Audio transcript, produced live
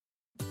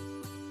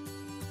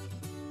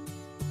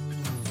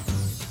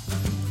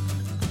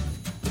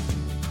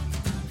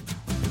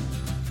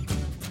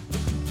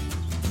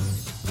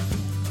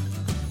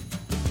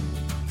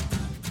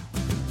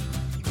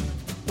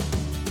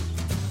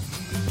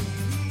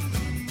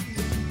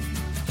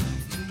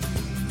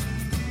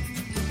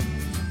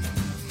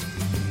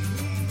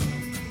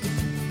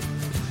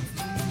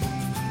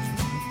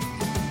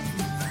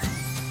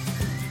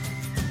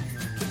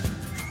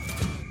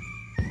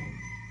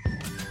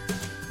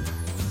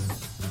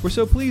We're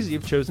so pleased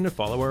you've chosen to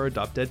follow our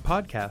Adopt Ed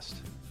podcast.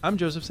 I'm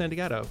Joseph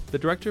Sandagato, the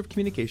Director of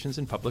Communications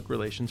and Public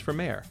Relations for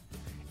MARE.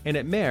 And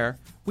at MARE,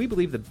 we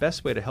believe the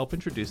best way to help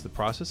introduce the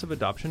process of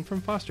adoption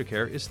from foster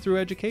care is through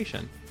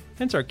education,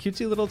 hence our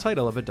cutesy little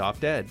title of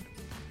Adopt Ed.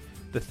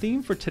 The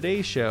theme for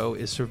today's show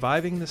is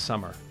Surviving the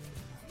Summer.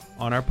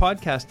 On our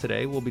podcast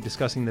today, we'll be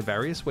discussing the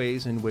various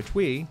ways in which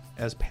we,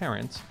 as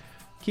parents,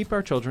 keep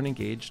our children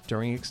engaged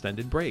during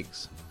extended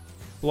breaks.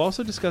 We'll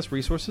also discuss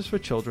resources for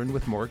children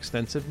with more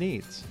extensive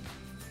needs.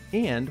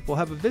 And we'll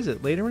have a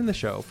visit later in the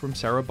show from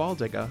Sarah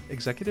Baldiga,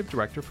 Executive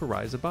Director for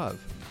Rise Above.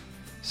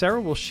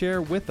 Sarah will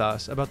share with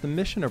us about the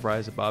mission of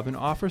Rise Above and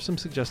offer some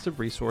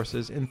suggestive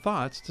resources and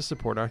thoughts to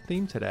support our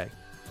theme today.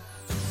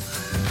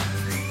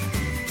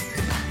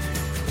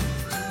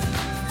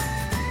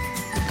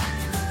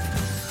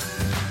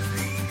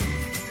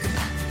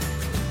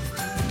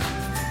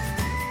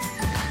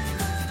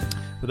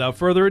 Without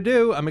further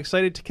ado, I'm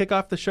excited to kick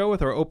off the show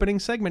with our opening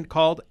segment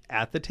called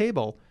At the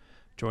Table.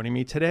 Joining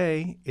me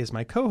today is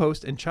my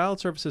co-host and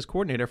Child Services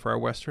Coordinator for our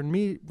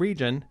Western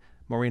region,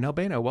 Maureen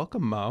Albano.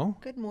 Welcome, Mo.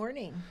 Good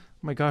morning. Oh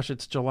my gosh,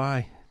 it's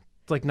July.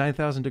 It's like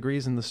 9,000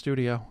 degrees in the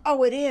studio.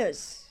 Oh, it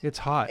is. It's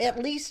hot.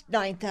 At least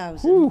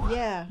 9,000. Whew.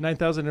 Yeah.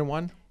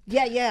 9,001?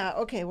 Yeah.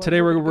 Okay. Well,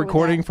 Today we're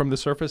recording from the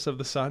surface of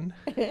the sun.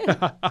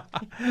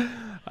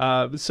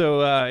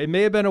 So it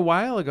may have been a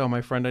while ago,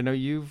 my friend. I know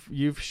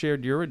you've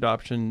shared your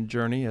adoption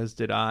journey, as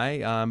did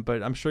I.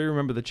 But I'm sure you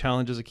remember the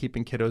challenges of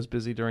keeping kiddos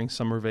busy during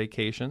summer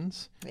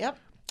vacations. Yep.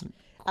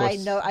 I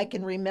know. I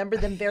can remember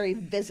them very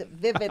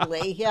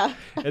vividly. Yeah.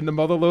 And the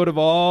mother lode of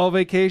all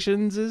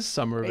vacations is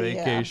summer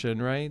vacation,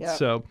 right? Yep.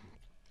 So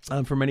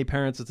for many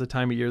parents, it's a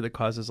time of year that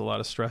causes a lot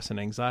of stress and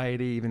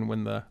anxiety, even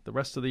when the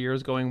rest of the year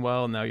is going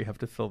well. And now you have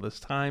to fill this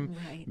time.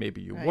 Right.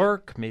 Maybe you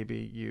work. Maybe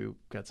you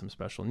got some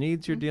special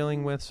needs you're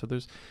dealing with. So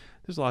there's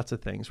lots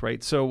of things,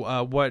 right?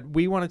 So what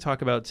we want to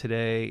talk about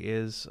today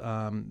is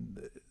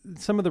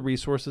some of the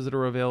resources that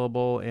are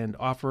available and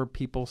offer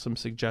people some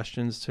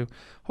suggestions to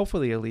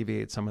hopefully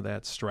alleviate some of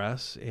that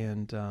stress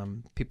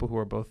and people who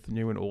are both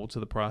new and old to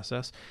the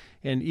process.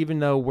 And even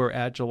though we're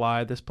at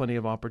July, there's plenty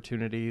of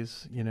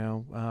opportunities,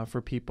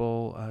 for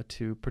people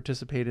to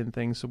participate in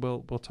things. So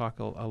we'll talk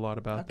a lot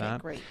about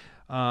that. Okay,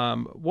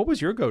 great. What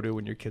was your go-to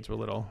when your kids were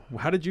little?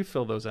 How did you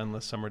fill those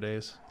endless summer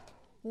days?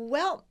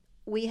 Well,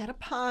 we had a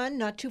pond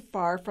not too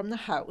far from the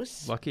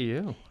house. Lucky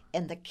you.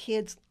 And the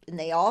kids, and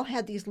they all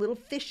had these little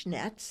fish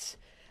nets,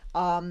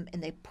 and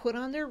they put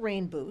on their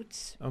rain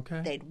boots.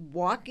 Okay. They'd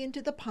walk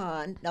into the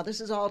pond. Now,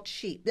 this is all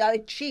cheap.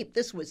 Cheap.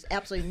 This was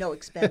absolutely no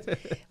expense.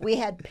 We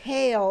had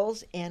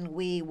pails, and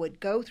we would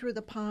go through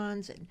the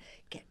ponds and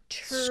get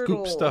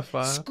turtles.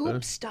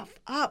 Scoop stuff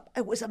up.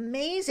 It was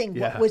amazing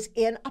Yeah. what was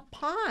in a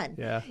pond.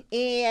 Yeah.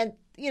 And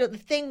the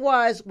thing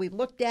was, we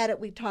looked at it,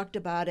 we talked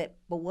about it,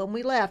 but when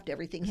we left,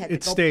 everything had to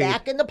go stayed.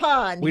 back in the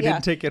pond. We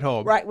didn't take it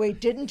home. Right, we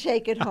didn't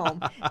take it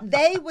home.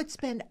 They would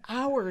spend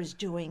hours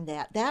doing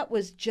that. That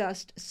was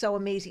just so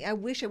amazing. I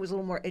wish I was a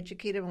little more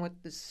educated on what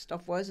this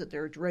stuff was that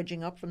they're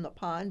dredging up from the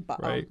pond.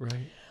 But, Right.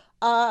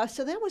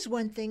 So that was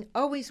one thing.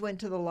 Always went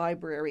to the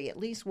library at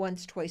least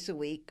once, twice a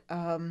week.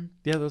 Yeah,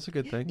 those are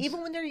good things.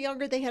 Even when they're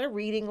younger, they had a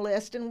reading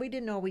list, and we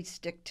didn't always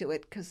stick to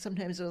it because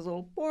sometimes it was a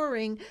little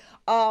boring.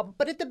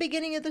 But at the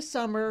beginning of the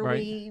summer,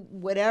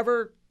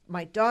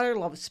 my daughter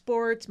loved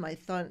sports. My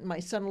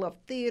son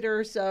loved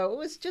theater. So it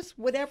was just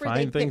whatever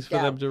they picked things for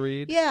out. them to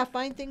read. Yeah,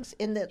 find things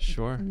in the.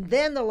 Sure.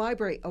 Then the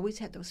library always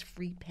had those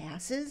free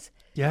passes.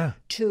 Yeah.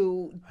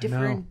 To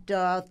different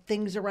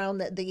things around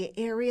the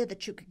area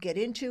that you could get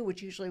into,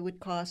 which usually would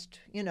cost,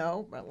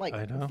 like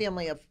a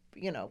family of,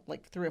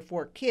 like 3 or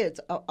 4 kids,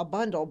 a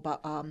bundle.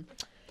 But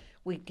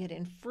we'd get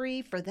in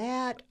free for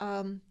that.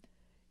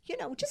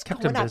 Just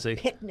Kept going them on busy.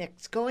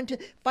 picnics,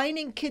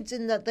 finding kids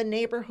in the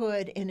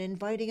neighborhood and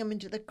inviting them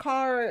into the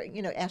car,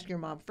 ask your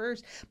mom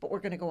first, but we're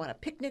going to go on a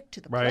picnic to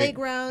the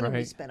playground, and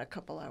we spent a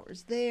couple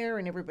hours there,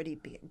 and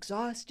everybody'd be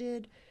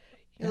exhausted.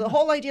 The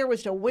whole idea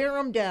was to wear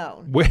them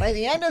down. By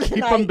the end of the Keep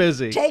night, them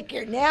busy. take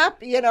your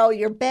nap,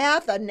 your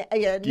bath, a nap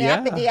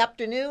in the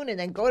afternoon, and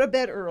then go to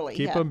bed early.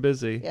 Keep them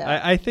busy. Yeah.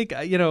 I think,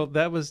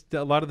 that was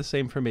a lot of the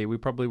same for me. We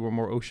probably were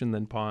more ocean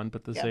than pond,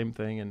 but the same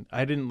thing. And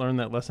I didn't learn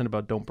that lesson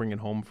about don't bring it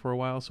home for a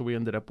while, so we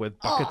ended up with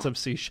buckets of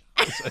seashells.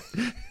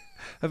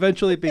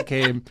 Eventually it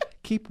became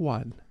keep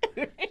one.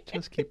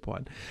 Just keep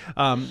one.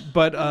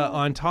 But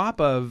on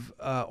top of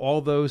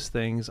all those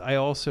things, I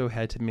also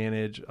had to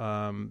manage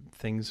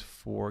things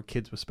for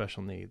kids with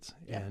special needs.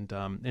 Yeah.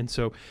 And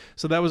so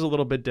that was a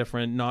little bit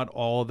different. Not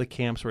all the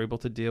camps were able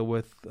to deal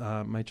with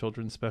my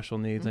children's special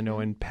needs. I know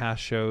in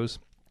past shows,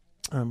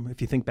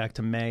 if you think back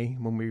to May,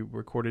 when we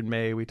recorded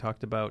May, we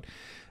talked about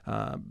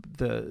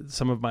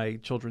some of my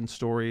children's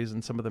stories,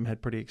 and some of them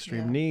had pretty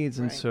extreme needs.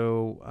 And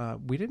so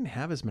we didn't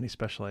have as many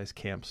specialized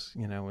camps,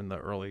 in the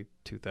early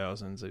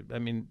 2000s. I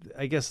mean,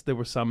 I guess there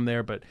were some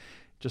there, but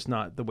just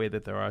not the way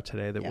that there are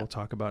today that we'll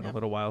talk about in a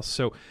little while.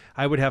 So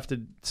I would have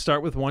to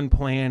start with one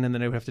plan, and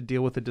then I would have to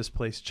deal with a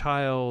displaced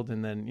child,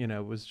 and then,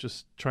 it was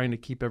just trying to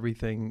keep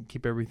everything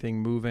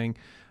moving.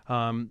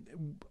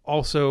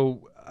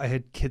 Also, I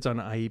had kids on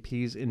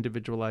IEPs,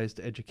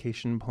 individualized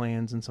education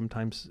plans, and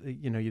sometimes,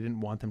 you didn't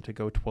want them to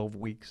go 12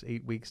 weeks,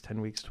 8 weeks,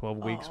 10 weeks, 12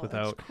 weeks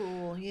without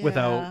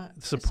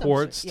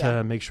supports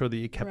to make sure that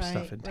you kept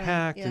stuff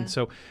intact. And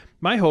so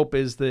my hope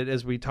is that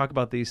as we talk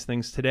about these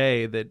things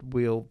today, that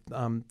we'll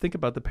think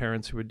about the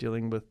parents who are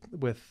dealing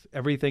with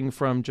everything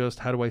from just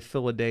how do I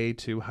fill a day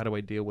to how do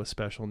I deal with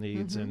special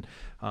needs, and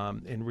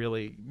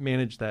really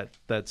manage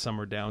that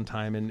summer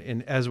downtime.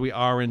 And as we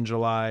are in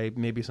July,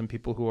 maybe some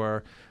people who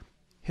are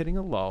hitting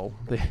a lull,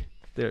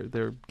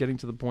 they're getting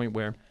to the point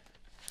where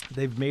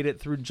they've made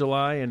it through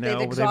July, and now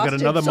they've got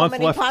another month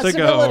left to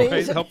go.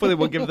 Right? Hopefully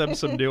we'll give them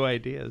some new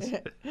ideas.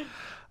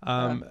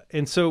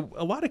 And so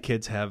a lot of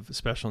kids have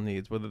special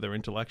needs, whether they're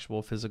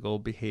intellectual, physical,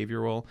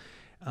 behavioral.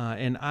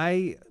 And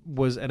I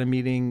was at a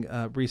meeting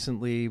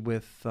recently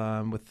with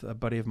a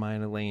buddy of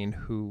mine, Elaine,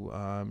 who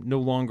no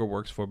longer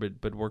works for,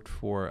 but worked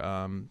for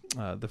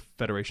the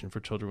Federation for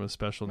Children with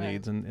Special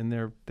Needs, and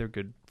they're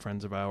good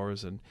friends of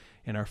ours and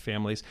in our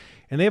families.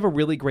 And they have a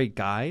really great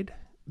guide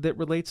that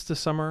relates to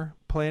summer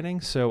planning.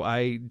 So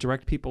I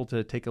direct people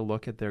to take a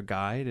look at their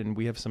guide, and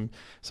we have some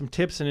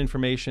tips and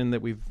information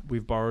that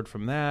we've borrowed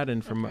from that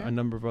and from a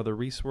number of other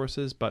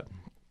resources. But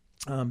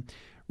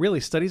really,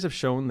 studies have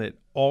shown that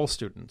all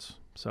students,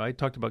 so I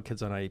talked about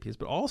kids on IEPs,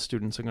 but all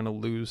students are going to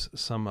lose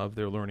some of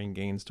their learning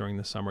gains during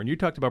the summer. And you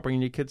talked about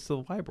bringing your kids to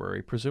the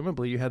library.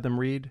 Presumably you had them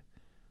read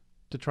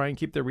to try and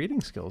keep their reading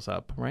skills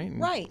up, right?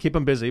 And keep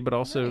them busy, but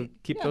also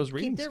keep those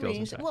reading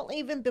skills. Well,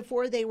 even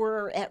before they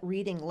were at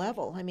reading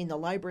level, I mean, the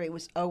library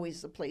was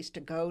always the place to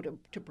go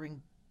to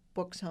bring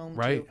books home.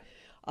 Right.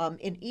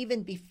 And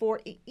even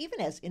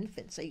as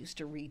infants, I used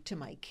to read to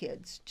my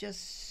kids.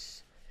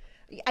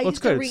 I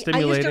used to read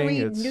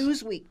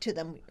Newsweek to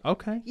them.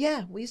 Okay.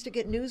 Yeah, we used to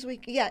get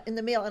Newsweek, in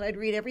the mail, and I'd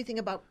read everything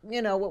about,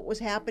 what was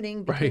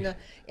happening between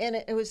and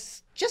it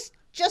was just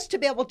to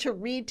be able to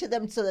read to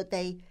them so that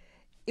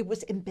it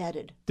was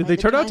embedded. Did they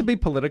turn out to be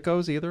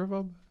politicos, either of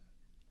them?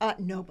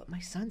 No, but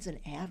my son's an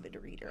avid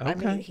reader. Okay. I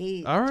mean,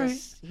 he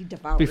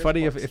devours Be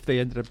funny books. if they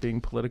ended up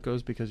being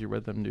politicos because you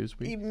read them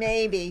Newsweek.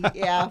 Maybe,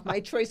 yeah. My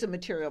choice of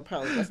material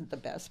probably wasn't the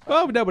best.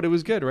 Well, no, but it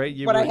was good, right?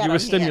 You were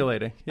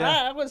stimulating.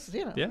 Yeah, I was,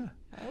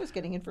 I was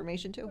getting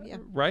information too. Yeah.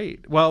 Right.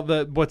 Well,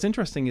 what's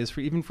interesting is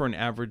even for an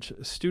average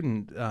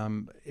student,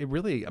 it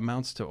really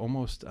amounts to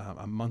almost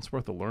a month's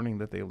worth of learning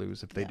that they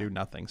lose if they do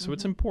nothing. So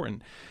it's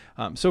important.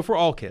 So for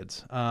all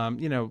kids,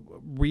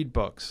 read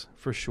books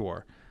for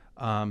sure.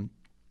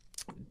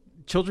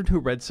 Children who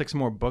read 6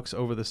 more books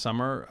over the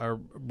summer are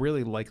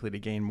really likely to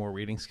gain more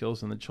reading skills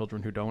than the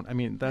children who don't. I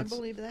mean, I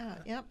believe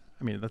that. Yep.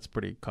 I mean, that's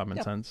pretty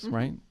common sense,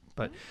 right?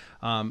 But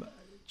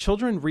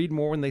children read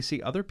more when they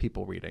see other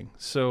people reading.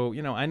 So,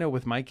 I know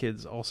with my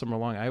kids all summer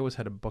long, I always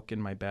had a book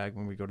in my bag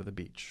when we go to the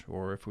beach,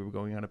 or if we were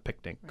going on a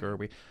picnic, or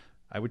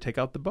I would take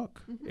out the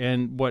book.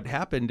 And what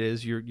happened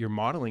is you're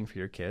modeling for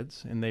your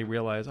kids, and they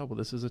realize, oh, well,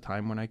 this is a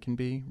time when I can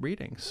be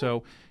reading.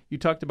 So you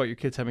talked about your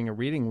kids having a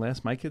reading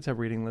list. My kids have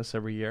reading lists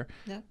every year.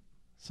 Yeah.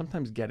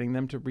 Sometimes getting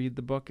them to read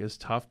the book is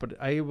tough, but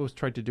I always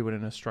tried to do it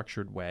in a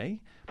structured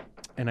way.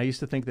 And I used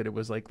to think that it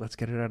was like, let's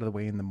get it out of the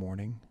way in the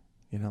morning.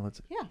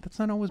 That's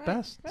not always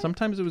best. Right.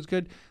 Sometimes it was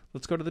good.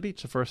 Let's go to the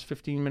beach. The first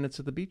 15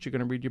 minutes at the beach, you're going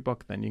to read your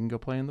book. Then you can go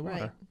play in the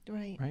water.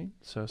 Right.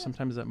 So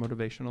sometimes that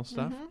motivational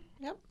stuff.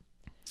 Yep.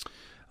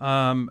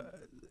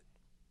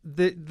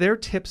 Their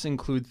tips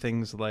include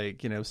things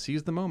like,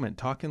 seize the moment,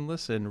 talk and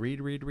listen,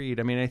 read.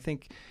 I mean, I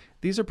think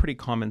these are pretty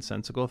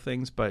commonsensical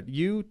things, but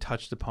you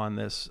touched upon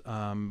this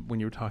when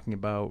you were talking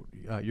about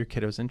your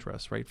kiddos'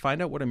 interests, right?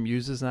 Find out what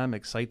amuses them,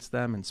 excites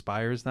them,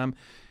 inspires them.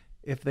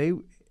 If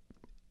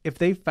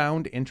they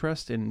found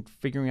interest in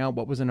figuring out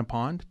what was in a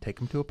pond, take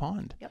them to a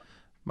pond. Yep.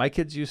 My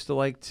kids used to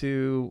like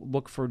to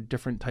look for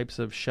different types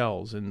of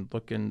shells and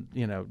look in,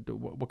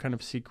 what kind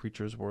of sea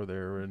creatures were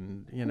there,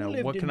 and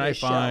what can I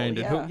find,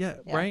 and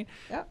right?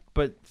 Yeah.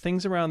 But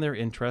things around their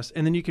interests,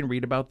 and then you can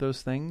read about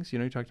those things.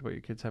 You talked about your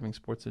kids having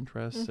sports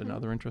interests and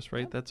other interests,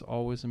 right? Yep. That's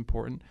always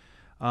important.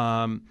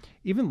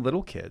 Even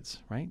little kids,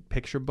 right?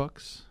 Picture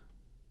books,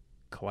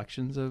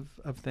 collections of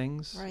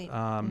things. Right.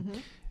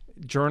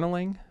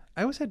 Journaling.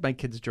 I always had my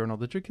kids journal.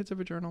 Did your kids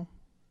ever journal?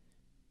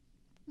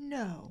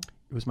 No.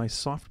 It was my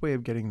soft way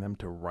of getting them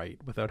to write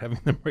without having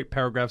them write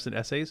paragraphs and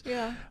essays.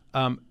 Yeah.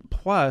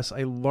 Plus,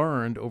 I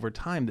learned over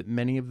time that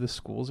many of the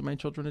schools that my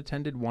children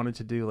attended wanted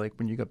to do, like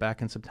when you got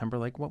back in September,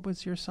 like, what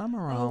was your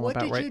summer all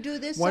about? What did you do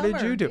this summer? What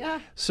did you do?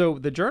 Yeah. So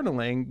the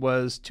journaling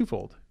was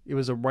twofold. It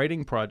was a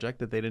writing project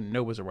that they didn't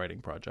know was a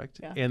writing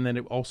project. Yeah. And then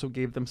it also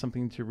gave them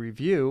something to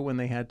review when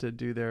they had to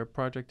do their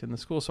project in the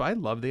school. So I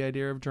love the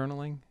idea of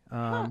journaling.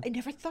 I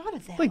never thought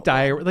of that. Like a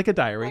diary. Like a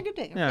diary.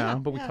 Yeah,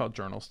 but we call it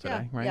journals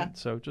today, right? Yeah.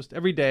 So just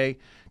every day,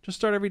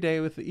 start every day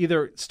with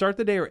either start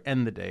the day or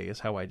end the day is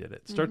how I did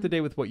it. Start the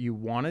day with what you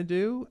want to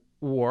do,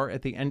 or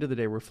at the end of the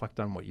day, reflect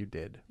on what you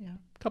did. Yeah.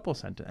 A couple of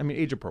sentences. I mean,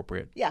 age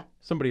appropriate. Yeah.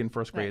 Somebody in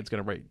first grade is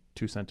going to write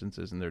 2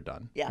 sentences and they're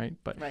done. Yeah. Right.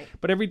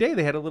 But every day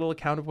they had a little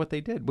account of what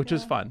they did, which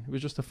is fun. It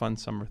was just a fun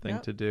summer thing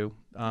to do.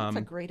 That's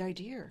a great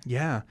idea.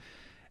 Yeah.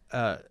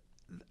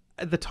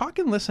 The talk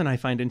and listen I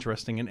find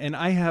interesting, and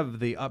I have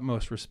the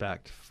utmost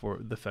respect for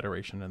the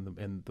Federation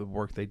and the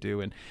work they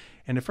do. And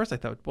at first I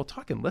thought, well,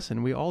 talk and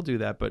listen, we all do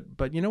that.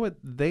 But you know what?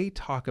 They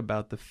talk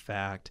about the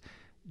fact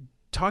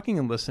talking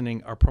and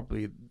listening are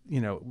probably,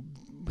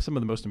 some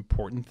of the most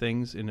important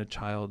things in a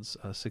child's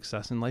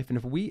success in life. And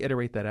if we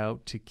iterate that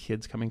out to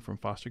kids coming from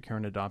foster care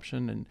and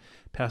adoption, and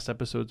past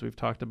episodes we've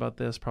talked about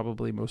this,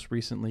 probably most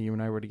recently you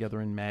and I were together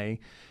in May,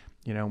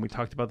 and we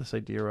talked about this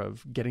idea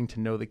of getting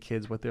to know the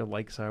kids, what their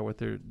likes are, what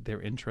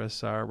their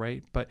interests are,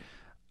 right? But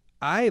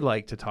I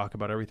like to talk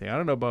about everything. I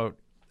don't know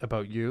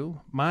about you.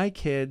 My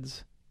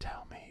kids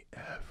tell me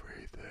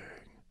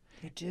everything.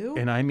 You do?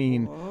 And I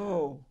mean...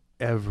 Whoa.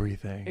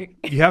 Everything.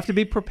 You have to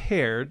be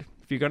prepared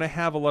if you're going to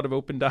have a lot of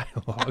open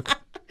dialogue.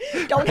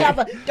 Don't have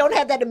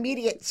that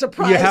immediate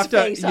surprise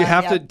face. You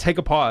have to take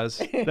a pause.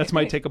 That's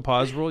my take a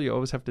pause rule. You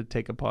always have to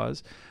take a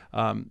pause.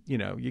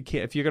 You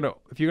can't if you're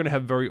gonna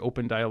have very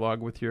open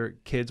dialogue with your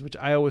kids, which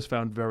I always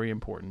found very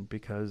important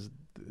because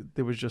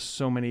there was just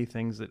so many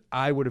things that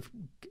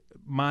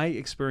my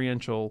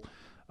experiential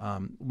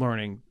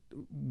learning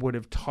would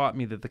have taught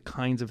me that the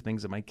kinds of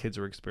things that my kids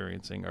are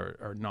experiencing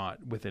are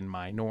not within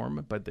my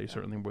norm, but they're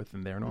certainly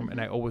within their norm. And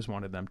I always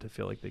wanted them to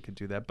feel like they could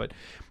do that. But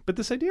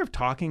this idea of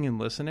talking and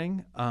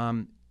listening,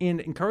 and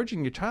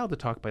encouraging your child to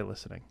talk by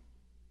listening.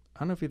 I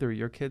don't know if either of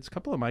your kids, a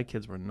couple of my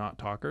kids were not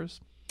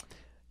talkers.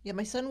 Yeah,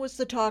 my son was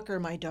the talker.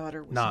 My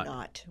daughter was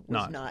not.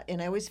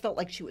 And I always felt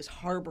like she was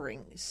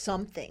harboring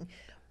something.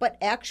 But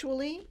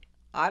actually...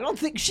 I don't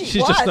think she's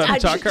was. Just not a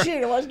talker.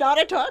 She was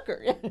not a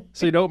talker.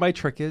 So you know what my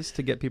trick is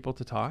to get people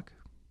to talk?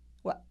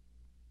 What?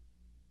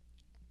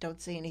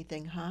 Don't say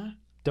anything, huh?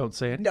 Don't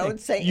say anything.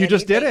 Don't say anything. You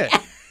just did it.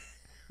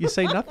 You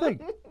say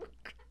nothing.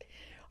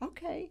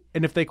 Okay.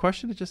 And if they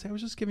question it, just say, I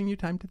was just giving you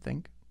time to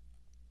think.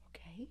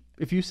 Okay.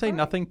 If you say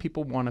nothing,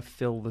 people want to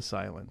fill the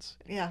silence.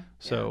 Yeah.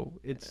 So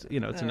it's,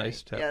 it's a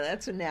nice tip. Yeah,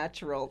 that's a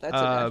natural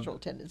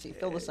tendency.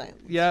 Fill the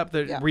silence. Yeah.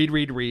 Read.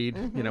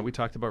 Mm-hmm. We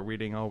talked about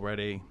reading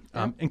already.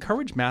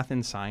 Encourage math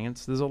and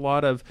science. There's a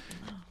lot of,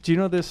 do you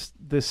know this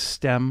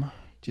STEM?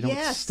 Do you know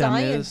what STEM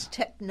science, is?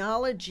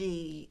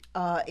 Technology,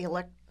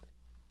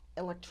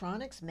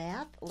 electronics,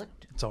 math.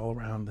 It's all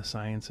around the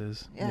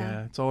sciences.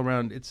 Yeah. It's all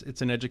around.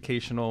 It's an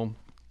educational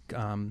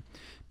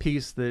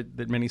piece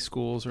that many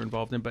schools are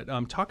involved in. But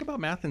talk about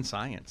math and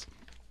science.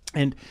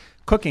 And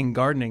cooking,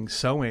 gardening,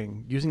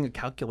 sewing, using a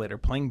calculator,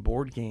 playing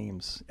board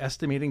games,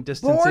 estimating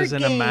distances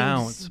and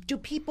amounts. Do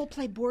people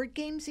play board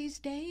games these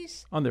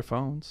days? On their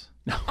phones.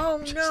 No. Oh,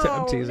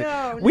 I'm teasing.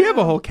 No. We have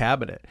a whole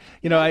cabinet.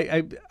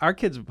 Our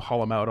kids haul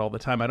them out all the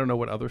time. I don't know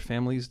what other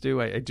families do.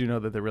 I do know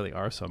that there really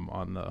are some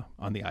on the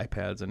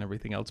iPads and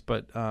everything else.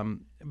 But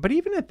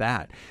even at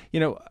that,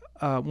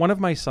 one of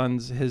my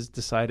sons has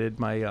decided,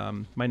 my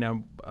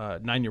now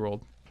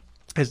 9-year-old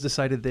has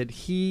decided that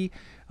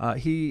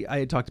I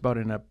had talked about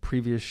in a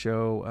previous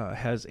show,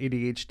 has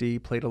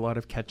ADHD, played a lot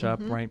of catch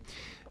up, right?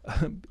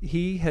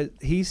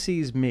 He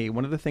sees me.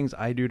 One of the things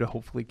I do to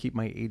hopefully keep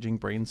my aging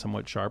brain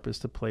somewhat sharp is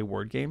to play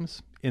word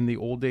games. In the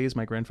old days,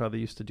 my grandfather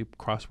used to do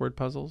crossword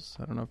puzzles.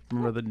 I don't know if you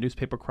remember the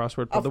newspaper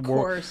crossword puzzle. Of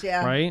course,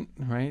 yeah. Right?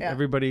 Yeah.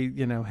 Everybody,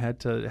 had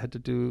to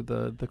do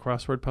the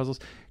crossword puzzles.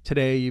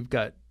 Today, you've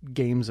got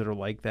games that are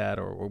like that,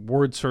 or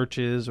word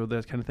searches, or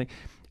that kind of thing.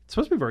 It's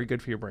supposed to be very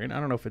good for your brain.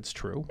 I don't know if it's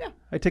true. Yeah.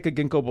 I take a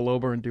ginkgo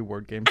biloba and do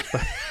word games.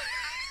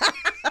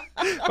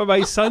 But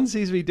my son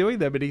sees me doing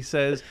them and he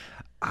says,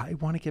 I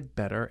want to get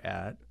better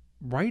at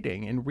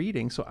writing and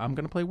reading, so I'm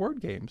going to play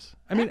word games.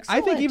 I mean,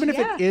 I think even if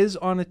it is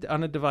on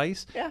a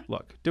device,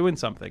 look, doing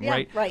something,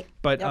 right? Right.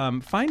 But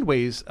find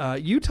ways.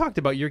 You talked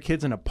about your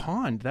kids in a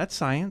pond. That's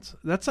science.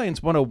 That's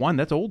science 101.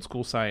 That's old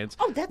school science.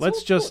 Oh, that's Let's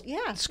old just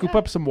school. scoop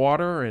up some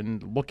water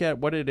and look at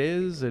what it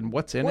is and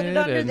what's in it. Put it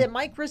under the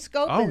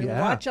microscope and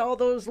watch all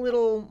those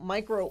little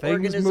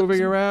microorganisms things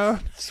moving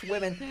around,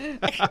 swimming.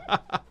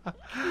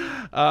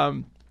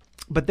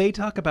 But they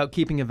talk about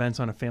keeping events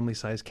on a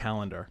family-sized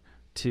calendar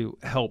to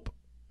help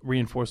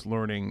reinforce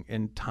learning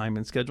and time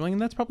and scheduling.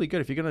 And that's probably good.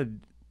 If you're going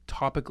to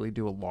topically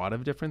do a lot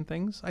of different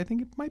things, I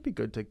think it might be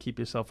good to keep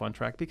yourself on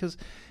track because,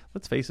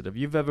 let's face it, if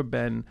you've ever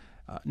been,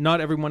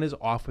 not everyone is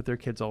off with their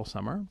kids all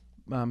summer.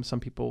 Some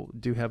people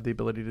do have the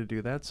ability to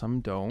do that. Some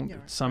don't. Yeah,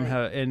 some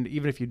have, and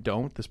even if you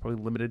don't, there's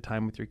probably limited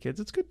time with your kids.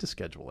 It's good to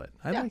schedule it.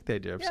 I like the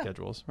idea of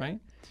schedules, right?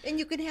 And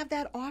you can have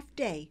that off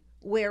day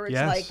where it's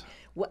like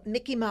what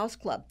Mickey Mouse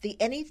Club, the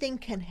anything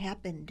can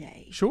happen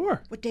day.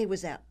 Sure. What day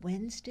was that?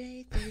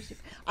 Wednesday, Thursday?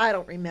 I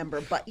don't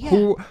remember, but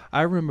yeah.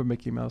 I remember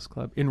Mickey Mouse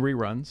Club in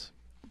reruns.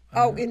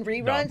 Oh, in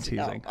reruns? No, I'm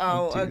teasing.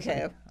 Oh, I'm teasing.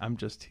 okay. I'm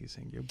just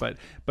teasing you. But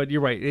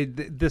you're right.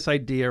 This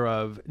idea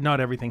of not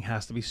everything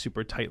has to be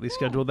super tightly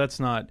scheduled. That's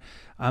not.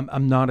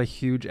 I'm not a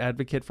huge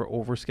advocate for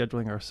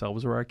overscheduling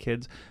ourselves or our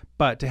kids,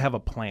 but to have a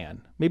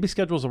plan. Maybe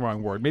schedule's the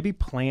wrong word. Maybe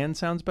plan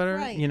sounds better.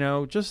 Right.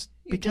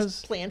 You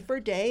just plan for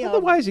a day.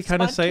 Otherwise, you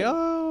kind of say,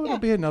 it'll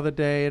be another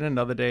day,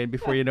 and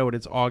before you know it,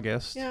 it's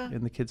August,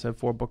 and the kids have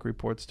 4 book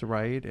reports to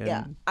write.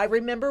 And I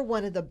remember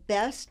one of the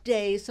best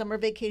days, summer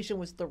vacation,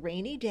 was the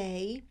rainy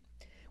day.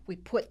 We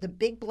put the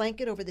big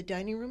blanket over the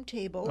dining room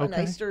table, and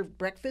I served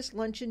breakfast,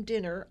 lunch, and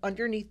dinner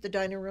underneath the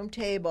dining room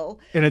table.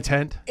 In a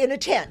tent? In a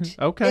tent.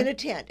 Okay. In a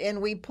tent.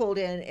 And we pulled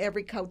in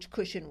every couch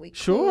cushion we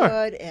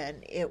could,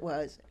 and it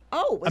was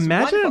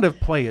imaginative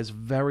wonderful. play is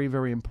very,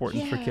 very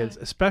important for kids,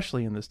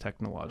 especially in this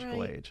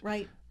technological age.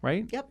 Right?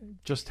 Yep.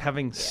 Just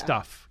having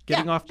stuff,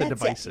 getting off the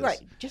devices.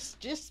 Right.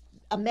 Just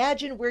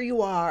imagine where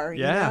you are.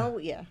 You know?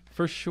 Yeah.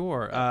 For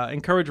sure.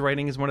 Encourage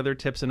writing is one of their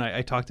tips, and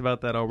I talked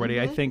about that already.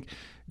 I think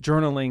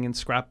journaling and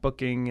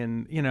scrapbooking,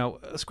 and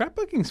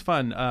scrapbooking's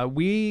fun.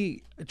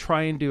 We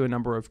try and do a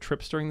number of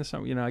trips during the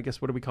summer. I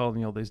guess what do we call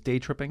them? There's day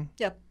tripping.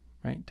 Yep.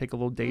 Right, take a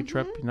little day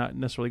trip. You're not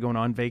necessarily going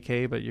on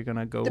vacay, but you're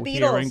gonna go the Beatles,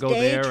 here and go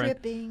day there.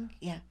 Tripping.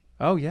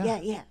 Oh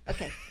yeah. Yeah.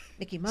 Okay.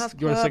 Mickey Mouse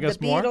You want to Club, sing us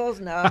the more? Beatles.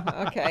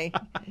 No. Okay.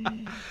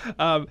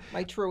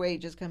 My true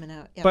age is coming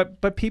out. Yeah.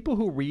 But people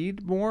who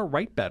read more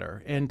write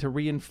better, and to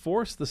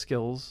reinforce the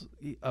skills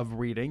of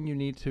reading, you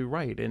need to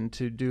write, and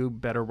to do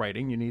better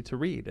writing, you need to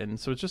read, and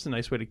so it's just a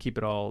nice way to keep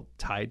it all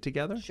tied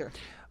together. Sure.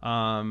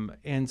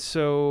 And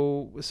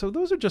so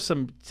those are just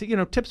some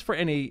tips for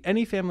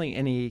any family,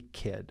 any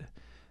kid.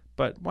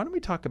 But why don't we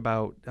talk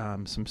about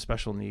some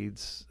special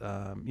needs,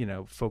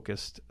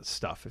 focused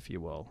stuff, if you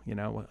will.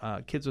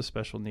 Kids with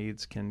special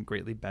needs can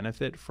greatly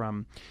benefit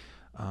from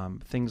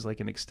things like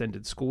an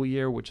extended school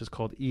year, which is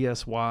called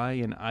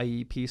ESY in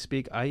IEP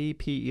speak.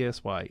 IEP,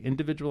 ESY,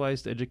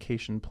 Individualized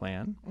Education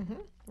Plan. Mm-hmm.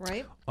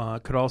 Right.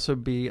 Could also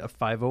be a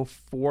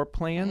 504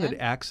 plan that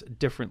acts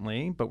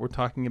differently, but we're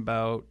talking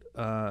about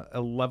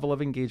a level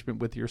of engagement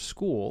with your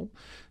school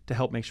to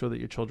help make sure that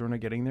your children are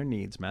getting their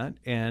needs met.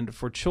 And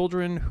for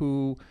children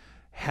who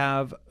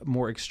have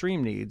more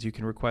extreme needs, you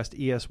can request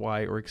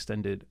ESY or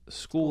extended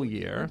school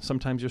year.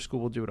 Sometimes your school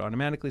will do it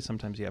automatically.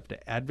 Sometimes you have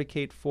to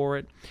advocate for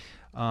it.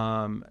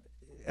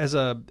 As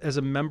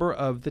a member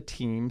of the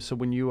team, so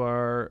when you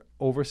are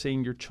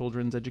overseeing your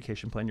children's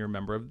education plan, you're a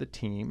member of the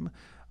team.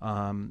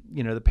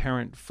 The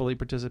parent fully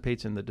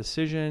participates in the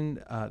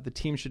decision. The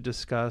team should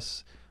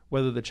discuss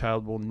whether the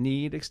child will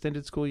need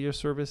extended school year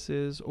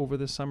services over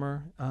the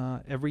summer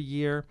every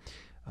year.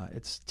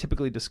 It's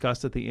typically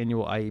discussed at the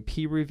annual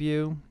IEP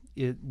review.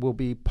 It will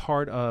be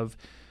part of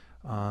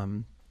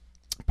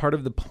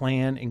the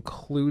plan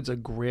includes a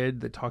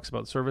grid that talks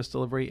about service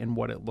delivery and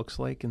what it looks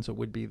like, and so it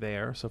would be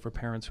there. So for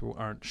parents who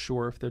aren't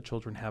sure if their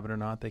children have it or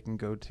not, they can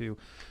go to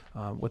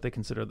what they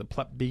consider the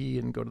PLEP B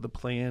and go to the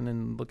plan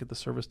and look at the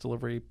service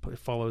delivery. It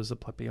follows the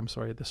PLEP B,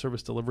 the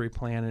service delivery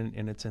plan,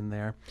 and it's in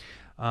there.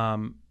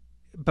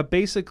 But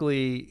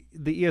basically,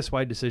 the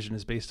ESY decision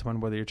is based upon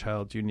whether your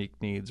child's unique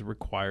needs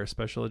require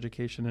special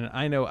education. And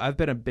I know I've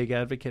been a big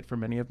advocate for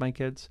many of my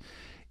kids.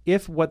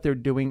 If what they're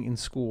doing in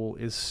school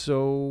is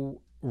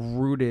so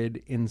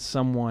rooted in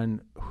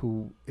someone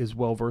who is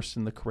well-versed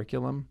in the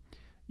curriculum,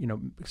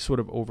 sort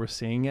of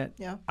overseeing it,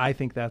 I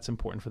think that's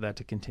important for that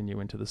to continue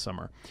into the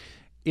summer.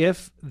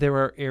 If there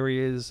are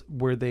areas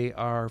where they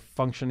are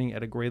functioning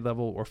at a grade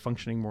level or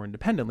functioning more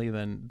independently,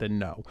 then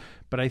no.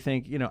 But I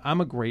think, I'm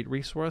a great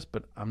resource,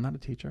 but I'm not a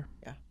teacher.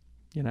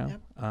 Yeah.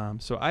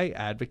 So I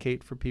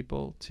advocate for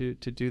people to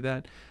do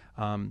that.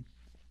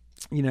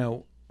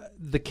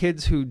 The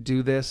kids who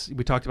do this,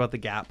 we talked about the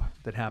gap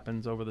that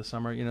happens over the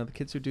summer. The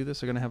kids who do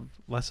this are going to have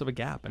less of a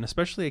gap, and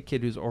especially a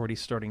kid who's already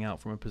starting out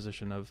from a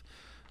position of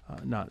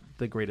not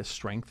the greatest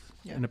strength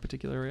in a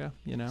particular area.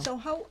 So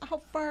how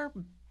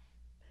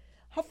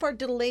far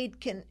delayed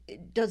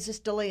does this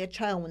delay a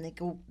child when they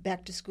go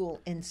back to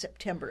school in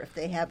September if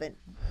they haven't?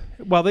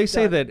 Well, they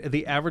say that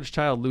the average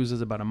child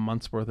loses about a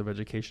month's worth of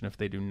education if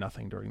they do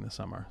nothing during the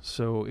summer.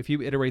 So if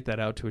you iterate that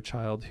out to a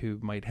child who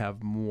might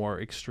have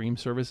more extreme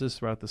services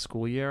throughout the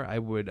school year, I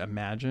would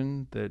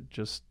imagine that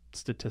just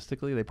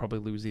statistically they probably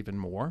lose even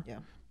more. Yeah.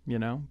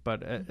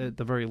 But at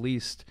the very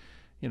least,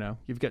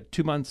 you've got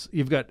 2 months,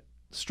 you've got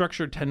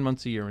structured 10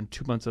 months a year and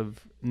 2 months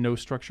of no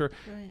structure.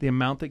 Right. The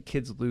amount that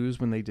kids lose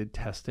when they did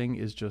testing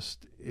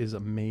is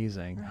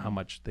amazing. Right. How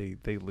much they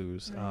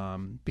lose. Right.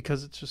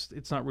 Because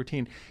it's not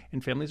routine,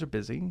 and families are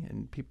busy,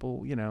 and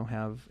people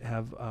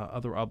have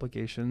other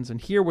obligations. And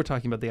here we're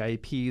talking about the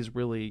IEPs,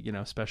 really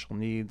special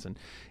needs and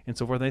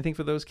so forth. And I think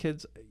for those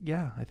kids,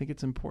 I think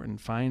it's important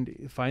find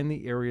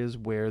the areas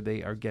where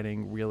they are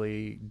getting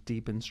really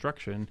deep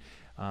instruction,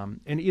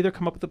 and either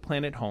come up with a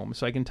plan at home.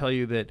 So I can tell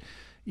you that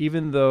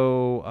even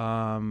though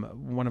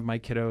one of my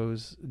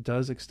kiddos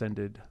does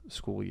extended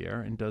school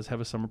year and does have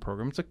a summer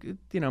program, it's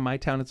my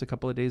town, it's a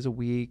couple of days a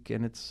week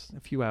and it's a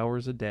few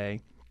hours a day.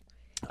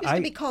 It used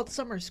to be called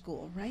summer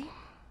school, right?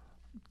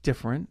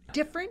 Different?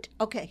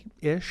 Okay.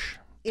 Ish.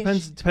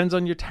 Depends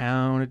on your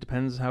town. It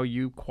depends how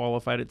you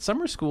qualified it.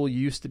 Summer school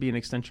used to be an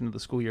extension of the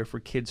school year for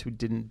kids who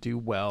didn't do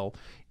well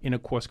in a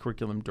course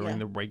curriculum during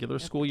the regular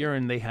school year,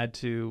 and they had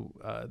to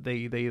they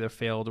either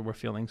failed or were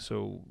failing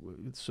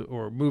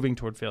or moving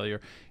toward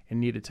failure and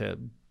needed to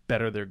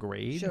better their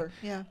grade. Sure,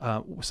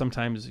 yeah.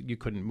 Sometimes you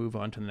couldn't move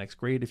on to the next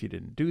grade if you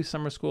didn't do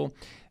summer school.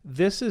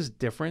 This is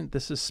different.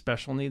 This is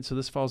special needs. So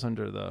this falls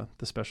under the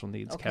special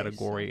needs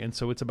category. And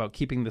so it's about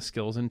keeping the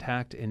skills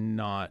intact and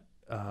not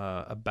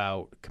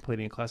about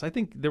completing a class. I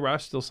think there are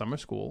still summer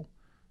school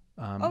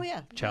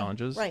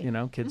challenges,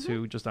 right. Kids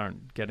who just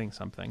aren't getting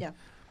something. Yeah.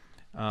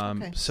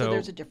 So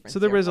there's a difference. So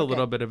there is a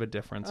little bit of a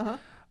difference.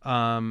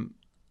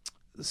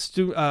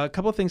 A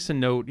couple of things to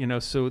note,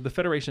 so the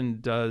Federation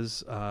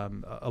does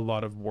a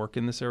lot of work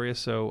in this area.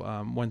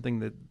 So one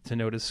thing to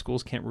note is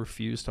schools can't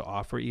refuse to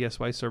offer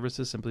ESY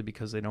services simply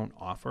because they don't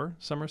offer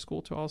summer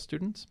school to all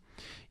students.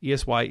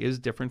 ESY is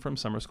different from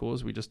summer school,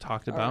 as we just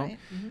talked about.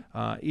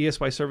 Right.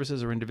 ESY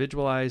services are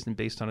individualized and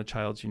based on a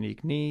child's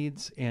unique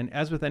needs. And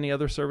as with any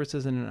other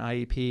services in an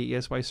IEP,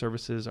 ESY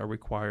services are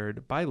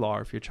required by law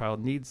if your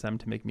child needs them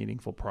to make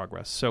meaningful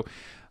progress. So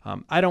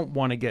I don't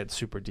want to get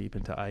super deep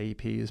into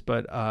IEPs,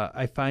 but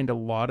I find a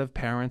lot of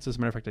parents, as a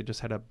matter of fact, I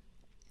just had a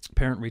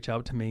parent reach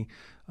out to me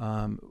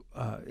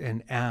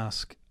and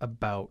ask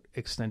about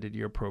extended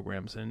year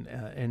programs.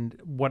 And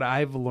what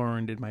I've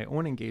learned in my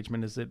own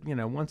engagement is that,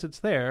 once it's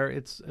there,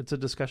 it's a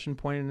discussion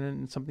point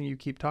and it's something you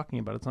keep talking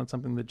about. It's not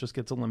something that just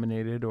gets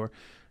eliminated or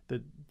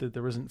that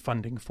there isn't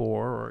funding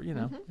for, or,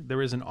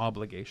 there is an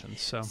obligation.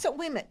 So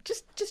wait a minute,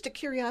 just a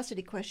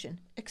curiosity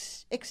question.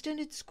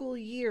 Extended school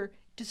year,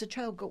 does a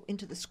child go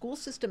into the school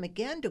system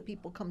again? Do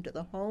people come to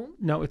the home?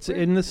 No, it's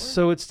in this.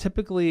 So it's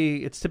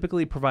typically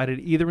provided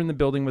either in the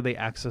building where they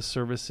access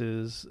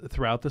services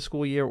throughout the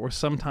school year, or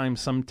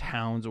sometimes some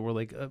towns, or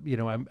like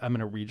I'm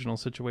in a regional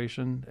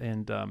situation,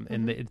 and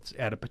it's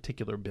at a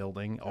particular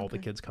building. All the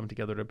kids come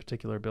together at a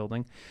particular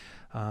building.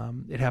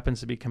 It happens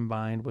to be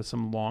combined with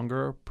some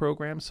longer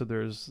programs. So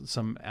there's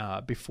some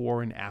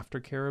before and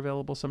after care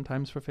available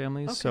sometimes for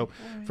families. So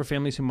for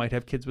families who might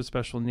have kids with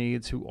special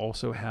needs who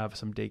also have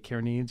some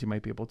daycare needs, you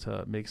might be able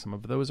to make some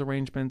of those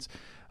arrangements.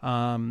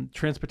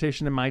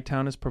 Transportation in my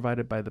town is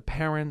provided by the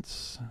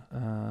parents.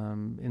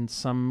 In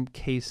some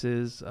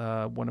cases,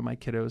 one of my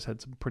kiddos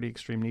had some pretty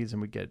extreme needs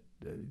and would get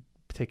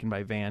taken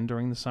by van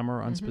during the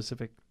summer on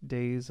specific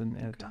days and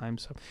at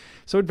times.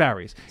 So it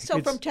varies. So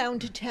it's from town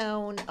to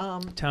town.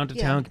 Town to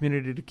town,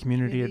 community to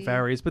community, it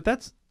varies. But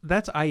that's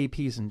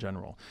IEPs in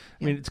general.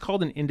 I mean, it's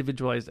called an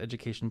individualized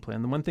education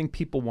plan. The one thing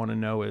people want to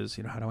know is,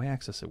 how do I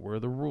access it? Where are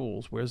the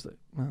rules?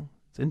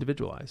 It's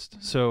individualized.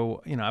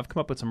 So, I've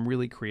come up with some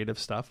really creative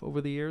stuff over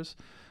the years.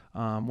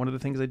 One of the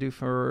things I do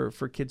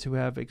for kids who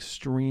have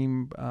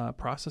extreme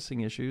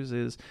processing issues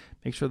is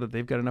make sure that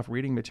they've got enough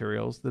reading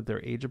materials, that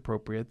they're age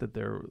appropriate, that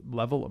they're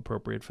level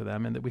appropriate for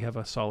them, and that we have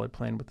a solid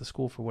plan with the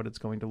school for what it's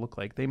going to look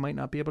like. They might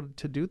not be able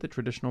to do the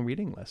traditional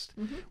reading list.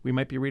 We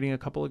might be reading a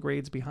couple of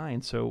grades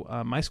behind. So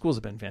my schools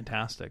have been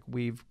fantastic.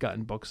 We've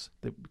gotten books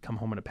that come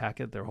home in a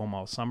packet. They're home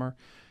all summer.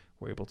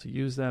 We're able to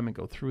use them and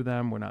go through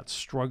them. We're not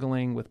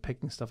struggling with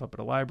picking stuff up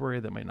at a library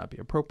that might not be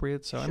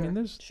appropriate. So,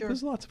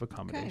 there's lots of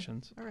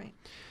accommodations. Okay. All right.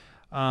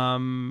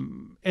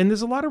 And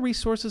there's a lot of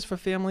resources for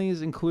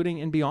families,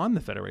 including and beyond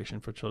the Federation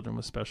for Children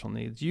with Special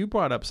Needs. You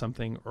brought up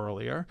something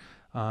earlier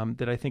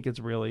that I think is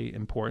really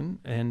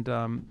important, and,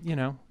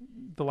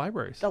 the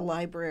libraries. The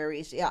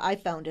libraries. Yeah, I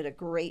found it a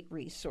great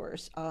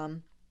resource.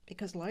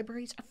 Because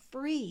libraries are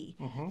free.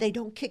 They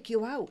don't kick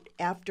you out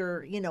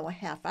after, a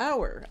half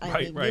hour.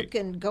 I mean, you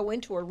can go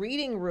into a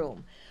reading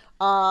room.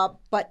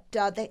 But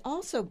they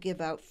also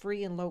give out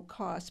free and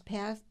low-cost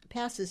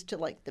passes to,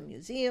 like, the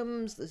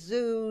museums, the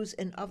zoos,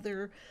 and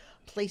other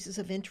places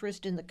of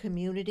interest in the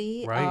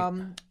community. Right.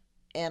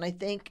 And I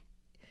think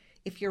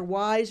if you're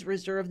wise,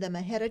 reserve them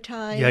ahead of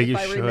time. Yeah, you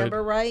should. If I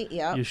remember right.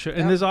 Yeah. You should.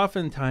 And there's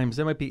oftentimes,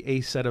 there might be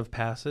a set of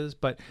passes,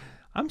 but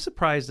I'm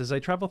surprised as I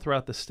travel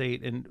throughout the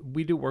state, and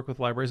we do work with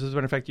libraries. As a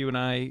matter of fact, you and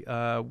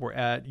I were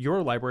at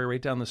your library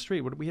right down the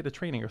street. We had a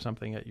training or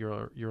something at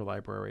your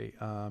library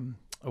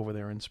over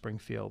there in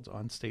Springfield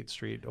on State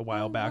Street a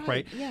while back,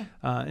 right? Yeah.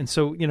 And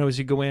so, as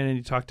you go in and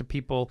you talk to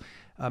people,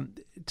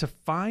 to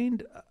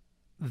find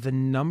the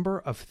number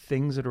of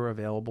things that are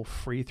available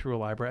free through a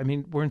library. I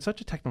mean, we're in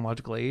such a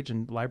technological age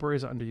and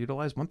libraries are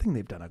underutilized. One thing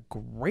they've done a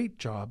great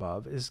job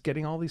of is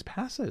getting all these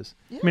passes.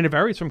 Yeah. I mean, it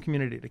varies from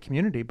community to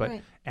community, but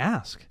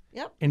ask.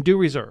 Yep. And do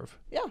reserve.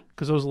 Yeah.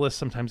 Because those lists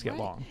sometimes get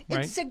long.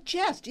 Right? And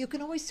suggest. You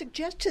can always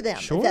suggest to them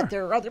Sure. that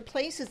there are other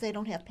places they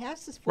don't have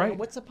passes for. Right.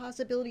 What's the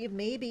possibility of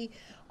maybe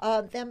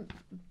them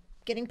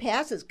getting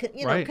passes,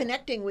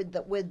 connecting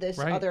with this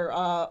other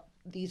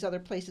these other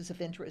places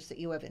of interest that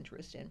you have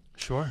interest in.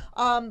 Sure.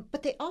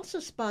 But they also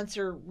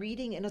sponsor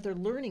reading and other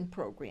learning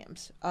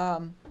programs,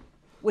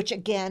 which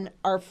again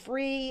are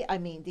free. I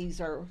mean,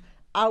 these are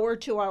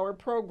hour-to-hour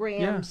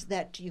programs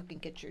that you can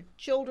get your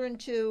children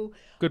to.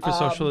 Good for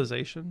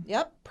socialization.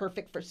 Yep,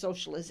 perfect for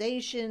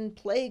socialization.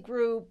 Play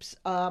groups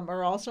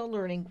are also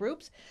learning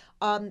groups.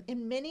 And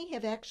many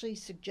have actually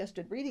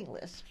suggested reading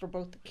lists for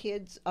both the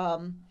kids,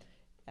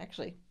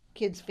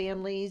 kids,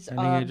 families,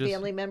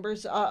 family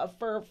members,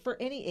 for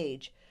any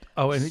age.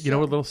 Oh, and you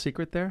know a little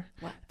secret there?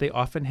 What? They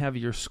often have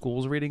your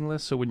school's reading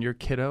list, so when your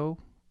kiddo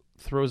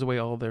throws away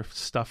all their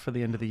stuff for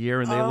the end of the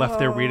year, and they left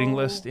their reading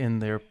list in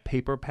their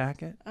paper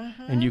packet,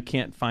 and you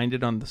can't find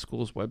it on the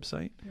school's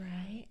website.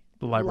 Right.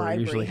 The library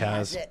usually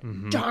has it.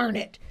 Darn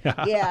it.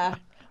 Yeah.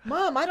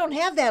 Mom, I don't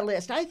have that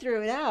list. I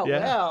threw it out.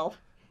 Yeah. Well,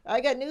 I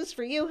got news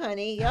for you,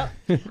 honey. Yep.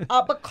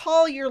 But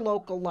call your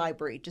local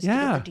library just to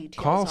get the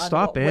details. Call, on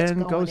stop what's in,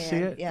 go going see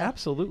in. it. Yeah.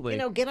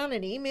 Absolutely. Get on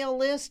an email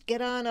list,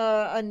 get on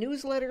a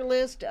newsletter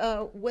list,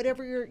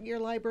 whatever your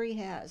library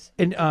has.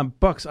 And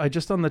books,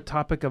 just on the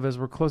topic of, as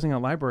we're closing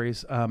out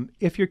libraries,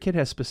 if your kid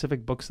has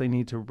specific books they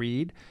need to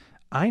read,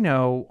 I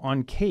know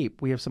on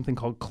Cape we have something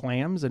called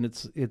CLAMS, and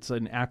it's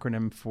an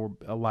acronym for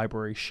a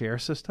library share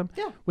system.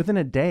 Yeah. Within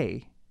a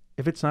day,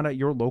 if it's not at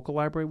your local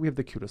library, we have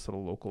the cutest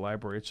little local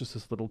library. It's just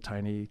this little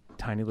tiny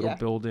little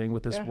building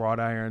with this wrought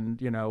iron,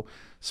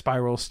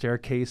 spiral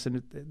staircase,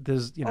 and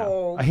there's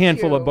a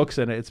handful of books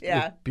in it. It's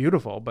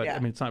beautiful, but I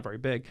mean it's not very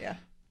big. Yeah.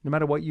 No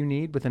matter what you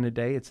need, within a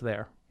day, it's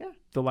there. Yeah.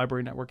 The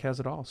library network has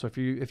it all. So if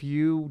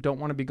you don't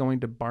want to be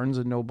going to Barnes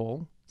and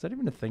Noble, is that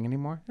even a thing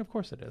anymore? Of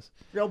course it is.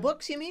 Real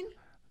books, you mean?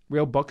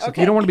 Real books. Okay. If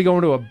you don't want to be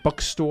going to a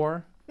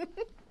bookstore,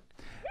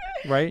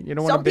 right? You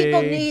don't want to be.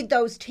 Some people need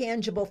those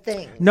tangible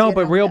things. No,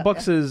 but real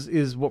books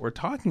is what we're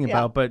talking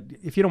about. But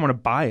if you don't want to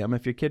buy them,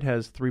 if your kid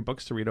has 3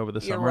 books to read over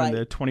the summer and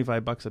they're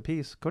 $25 a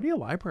piece, go to your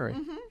library.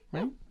 Mm-hmm.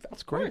 Right? Yeah,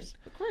 That's great.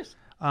 Of course.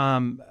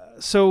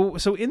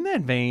 So in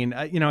that vein,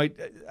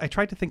 I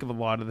tried to think of a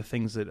lot of the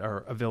things that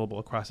are available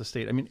across the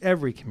state. I mean,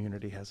 every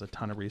community has a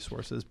ton of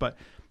resources, but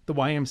the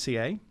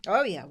YMCA.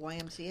 Oh yeah,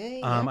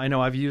 YMCA. I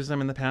know I've used them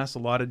in the past. A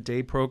lot of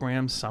day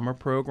programs, summer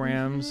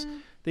programs.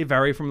 They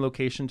vary from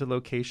location to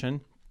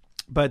location.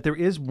 But there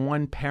is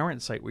one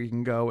parent site where you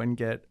can go and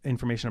get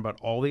information about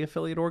all the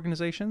affiliate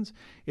organizations.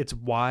 It's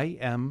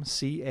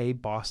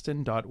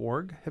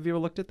ymcaboston.org. Have you ever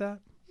looked at that?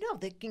 No,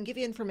 they can give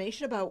you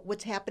information about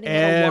what's happening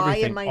at a Y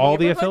in my all neighborhood.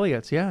 the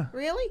affiliates, yeah.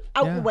 Really?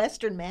 Out in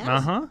Western Mass?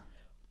 Uh-huh.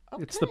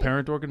 Okay. It's the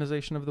parent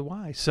organization of the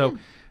Y. So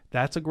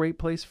that's a great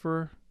place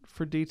for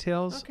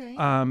details. Okay.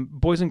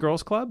 Boys and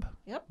Girls Club.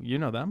 Yep. You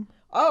know them.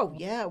 Oh,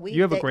 yeah.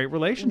 You have a great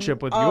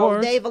relationship with yours.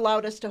 yours. They've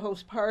allowed us to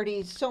host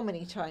parties so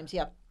many times.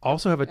 Yep.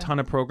 Also have a ton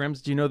of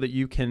programs. Do you know that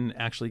you can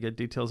actually get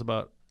details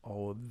about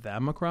all of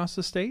them across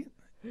the state?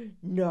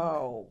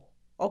 No.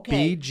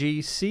 Okay.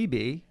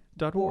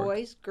 BGCB.org.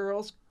 Boys,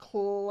 Girls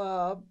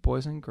Club.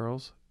 Boys and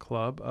Girls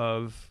Club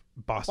of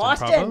Boston.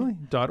 Probably.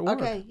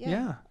 .org. Okay.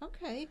 Yeah.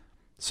 Okay.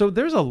 So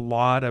there's a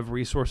lot of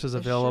resources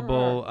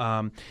available.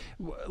 Sure.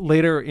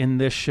 Later in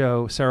this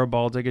show, Sarah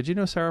Baldiga. Do you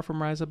know Sarah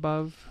from Rise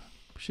Above?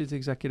 She's the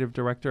executive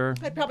director.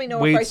 I probably know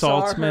Wade if I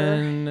saw her.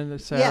 Saltzman,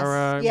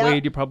 Sarah. Yes, yeah.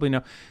 Wade, you probably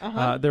know.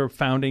 They're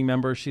founding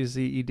members. She's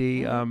the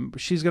ED.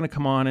 She's going to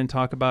come on and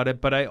talk about it.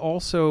 But I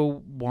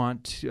also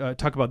want to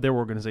talk about their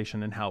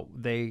organization and how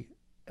they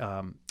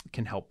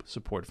can help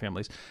support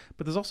families.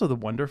 But there's also the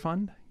Wonder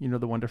Fund. You know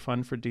the Wonder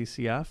Fund for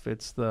DCF.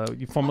 It's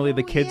formerly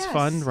the Kids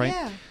Fund, right?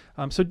 Yeah.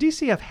 So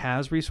DCF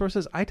has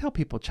resources. I tell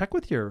people check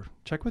with your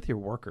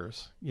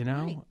workers.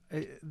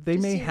 They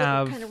may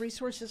have what kind of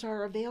resources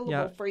are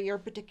available for your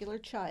particular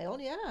child.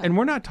 Yeah. And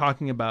we're not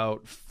talking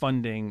about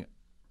funding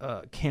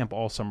camp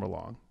all summer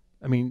long.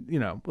 I mean,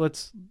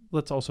 let's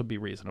also be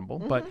reasonable.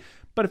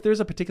 But if there's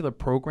a particular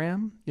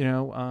program,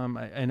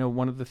 I know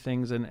one of the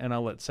things, and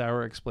I'll let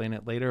Sarah explain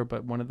it later,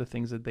 but one of the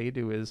things that they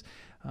do is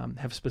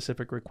have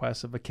specific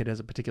requests if a kid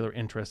has a particular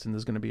interest and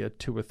there's going to be a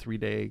 2 or 3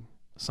 day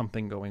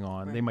something going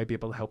on. Right. They might be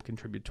able to help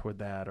contribute toward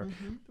that. Or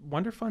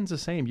Wonder Fund's the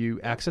same.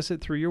 You access it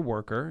through your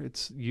worker.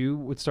 You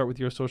would start with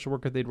your social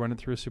worker. They'd run it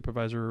through a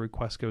supervisor. A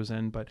request goes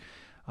in, but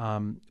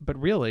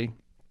really,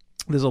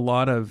 there's a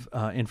lot of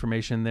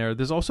information there.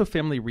 There's also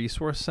family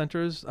resource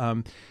centers.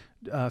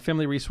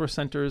 Family resource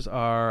centers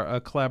are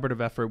a collaborative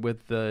effort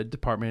with the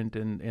department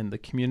and the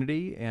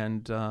community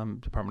and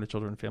Department of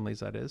Children and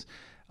Families, that is.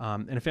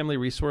 And a family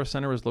resource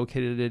center is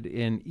located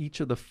in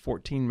each of the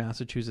 14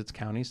 Massachusetts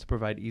counties to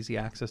provide easy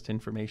access to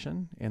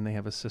information. And they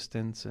have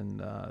assistance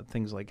and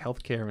things like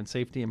healthcare and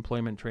safety,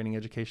 employment, training,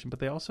 education. But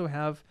they also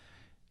have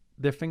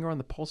their finger on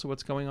the pulse of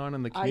what's going on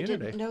in the community. I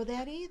didn't know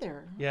that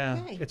either.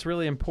 Yeah, okay. It's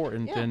really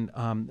important. Yeah.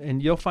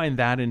 And you'll find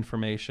that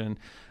information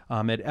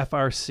at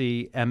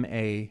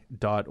frcma.org,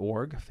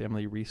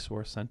 Family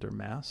Resource Center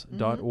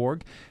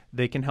Mass.org.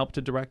 They can help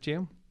to direct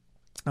you.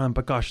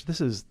 But gosh,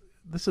 this is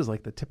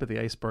like the tip of the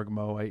iceberg,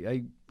 Mo.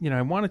 I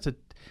wanted to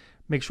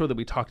make sure that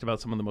we talked about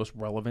some of the most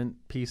relevant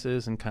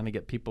pieces and kind of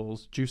get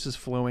people's juices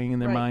flowing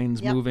and their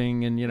minds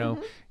moving. And,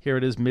 here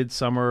it is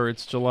midsummer.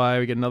 It's July.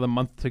 We get another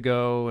month to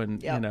go.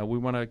 And, we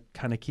want to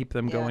kind of keep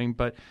them going.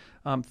 But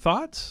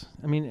thoughts?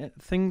 I mean,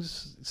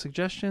 things,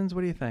 suggestions? What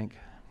do you think?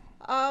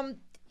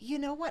 You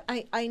know what?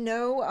 I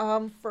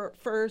know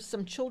for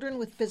some children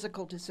with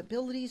physical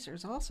disabilities,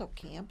 there's also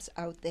camps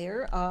out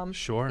there.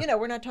 Sure.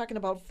 We're not talking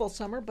about full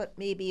summer, but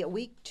maybe a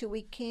week,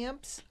 2-week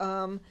camps.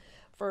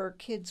 For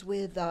kids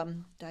with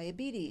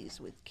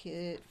diabetes,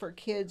 for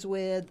kids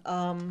with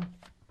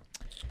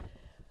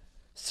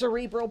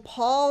cerebral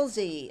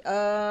palsy,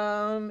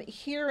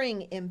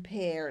 hearing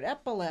impaired,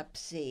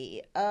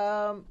 epilepsy.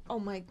 Oh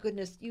my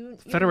goodness, you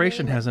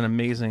Federation has an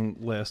amazing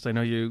list. I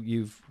know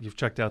you've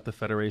checked out the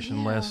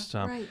Federation list.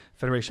 Right,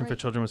 Federation for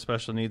Children with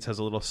Special Needs has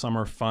a little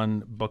summer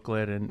fun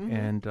booklet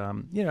and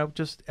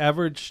just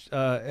average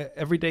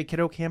everyday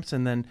kiddo camps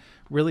and then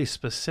really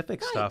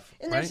specific stuff.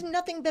 And there's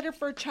nothing better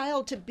for a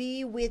child to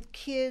be with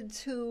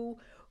kids who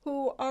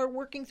are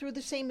working through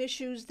the same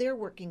issues they're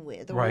working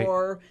with,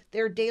 or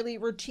their daily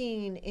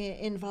routine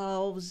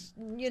involves,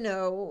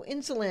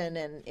 insulin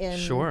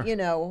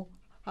and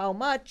how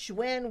much,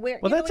 when, where.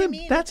 Well, that's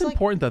It's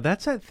important, though.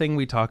 That's that thing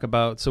we talk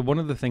about. So one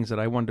of the things that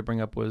I wanted to bring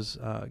up was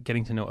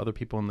getting to know other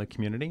people in the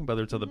community,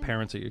 whether it's other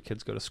parents that your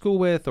kids go to school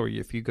with, or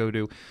if you go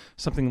to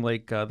something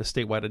like the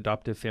statewide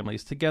Adoptive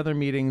Families Together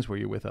meetings where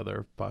you're with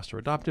other foster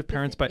adoptive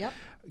parents. But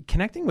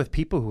connecting with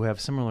people who have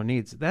similar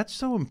needs, that's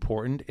so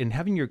important. And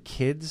having your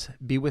kids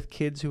be with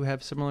kids who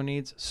have similar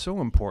needs,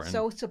 so important.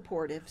 So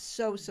supportive.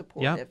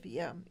 Yeah.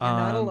 You're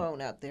not alone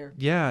out there.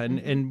 Yeah.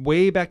 And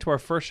way back to our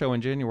first show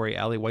in January,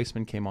 Allie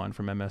Weissman came on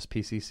from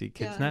MSPCC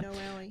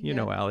KidsNet. You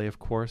know Allie, of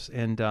course.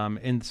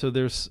 And so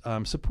there's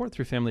support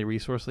through family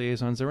resource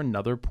liaisons. They're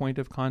another point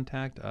of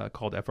contact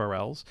called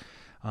FRLs.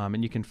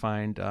 And you can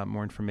find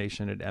more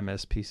information at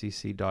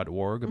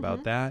mspcc.org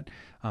about that.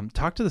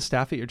 Talk to the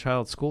staff at your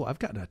child's school. I've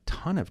gotten a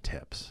ton of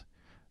tips,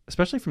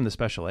 especially from the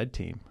special ed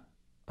team.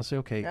 I'll say,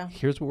 okay,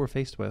 here's what we're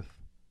faced with.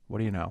 What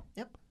do you know?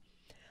 Yep.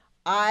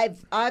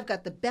 I've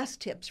got the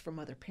best tips from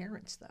other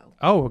parents, though.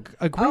 Oh,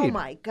 agreed. Oh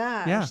my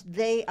gosh, yeah.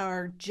 They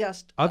are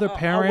just other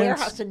parents, a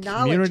warehouse of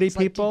knowledge. Community it's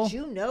people. Like, did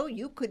you know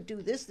you could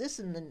do this,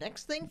 and the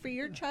next thing for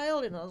your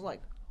child? And I was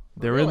like,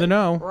 they're in the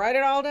know. Write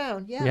it all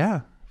down.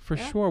 Yeah, for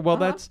sure. Well,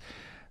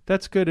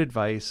 that's good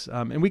advice.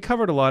 And we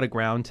covered a lot of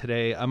ground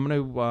today. I'm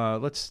gonna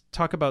let's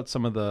talk about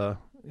some of the.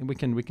 We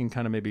can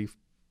kind of maybe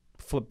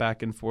flip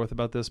back and forth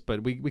about this,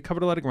 but we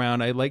covered a lot of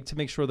ground. I like to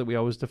make sure that we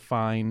always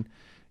define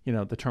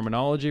the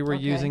terminology we're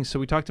using. So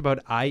we talked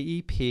about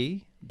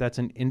IEP. That's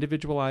an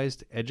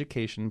individualized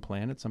education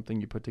plan. It's something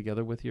you put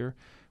together with your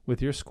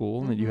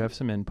school and that you have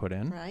some input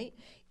in. Right.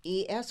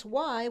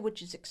 ESY,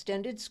 which is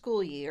extended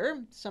school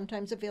year,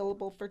 sometimes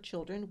available for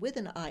children with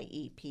an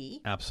IEP.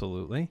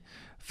 Absolutely.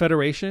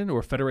 Federation,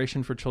 or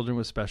Federation for Children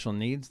with Special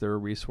Needs. They're a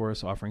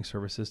resource offering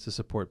services to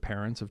support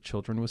parents of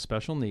children with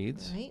special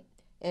needs. Right.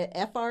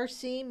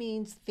 FRC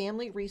means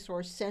Family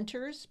Resource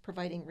Centers,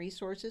 providing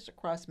resources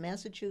across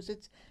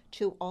Massachusetts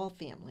to all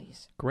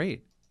families.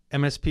 Great.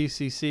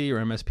 MSPCC,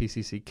 or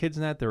MSPCC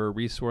KidsNet, they're a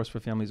resource for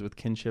families with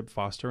kinship,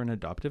 foster, and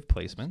adoptive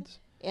placements.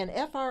 And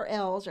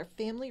FRLs are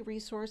Family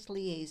Resource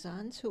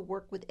Liaisons who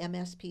work with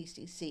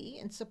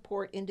MSPCC and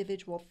support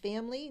individual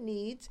family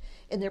needs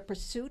in their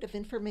pursuit of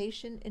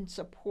information and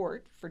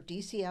support for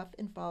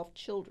DCF-involved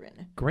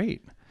children.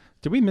 Great.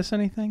 Did we miss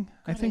anything?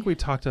 I think we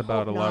talked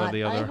about a lot of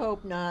the other. I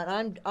hope not.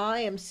 I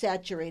am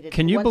saturated.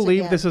 Can you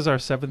believe this is our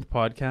 7th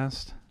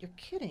podcast? You're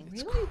kidding,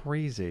 really? It's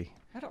crazy.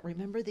 I don't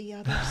remember the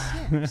other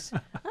 6.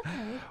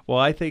 Okay. Well,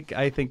 I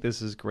think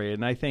this is great,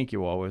 and I thank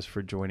you always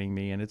for joining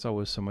me. And it's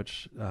always so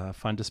much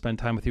fun to spend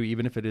time with you,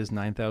 even if it is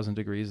 9,000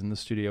 degrees in the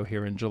studio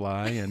here in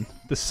July, and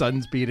the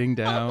sun's beating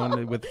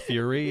down with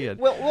fury.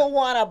 And we'll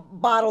want to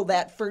bottle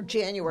that for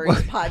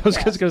January's podcast. I was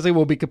just going to say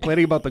we'll be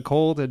complaining about the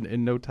cold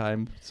in no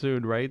time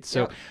soon, right?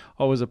 So,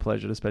 always a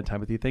pleasure to spend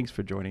time with you. Thanks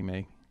for joining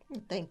me.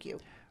 Thank you.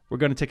 We're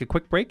going to take a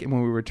quick break, and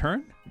when we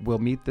return, we'll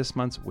meet this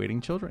month's Waiting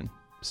Children.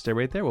 Stay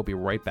right there. We'll be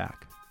right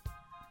back.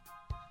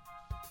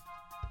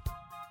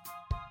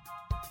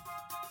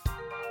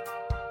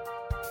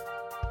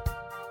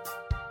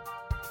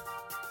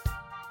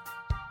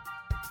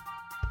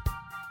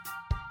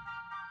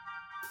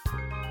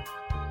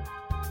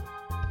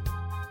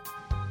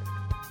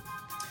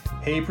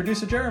 Hey,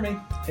 producer Jeremy.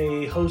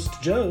 Hey,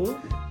 host Joe.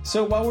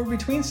 So while we're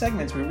between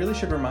segments, we really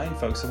should remind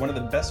folks that one of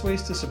the best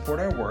ways to support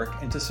our work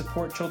and to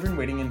support children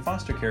waiting in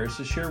foster care is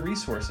to share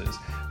resources,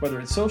 whether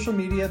it's social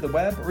media, the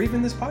web, or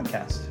even this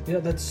podcast. Yeah,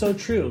 that's so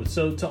true.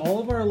 So to all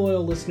of our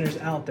loyal listeners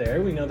out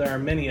there, we know there are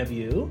many of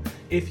you.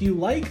 If you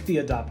like the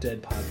Adopt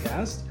Ed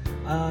podcast,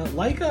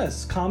 like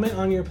us, comment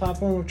on your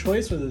platform of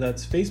choice, whether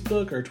that's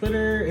Facebook or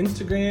Twitter,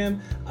 Instagram,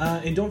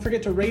 and don't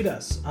forget to rate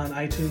us on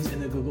iTunes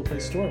and the Google Play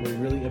Store. We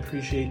really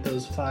appreciate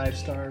those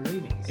 5-star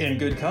ratings. And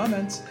good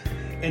comments.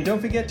 And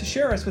don't forget to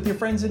share us with your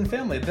friends and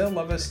family. They'll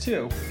love us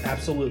too.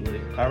 Absolutely.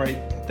 All right.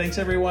 Thanks,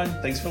 everyone.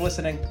 Thanks for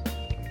listening.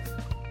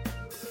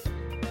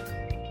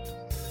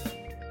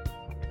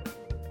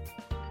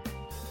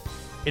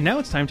 And now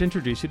it's time to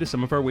introduce you to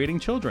some of our waiting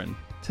children.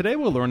 Today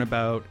we'll learn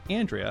about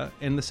Andrea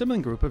and the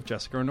sibling group of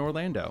Jessica and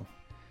Orlando.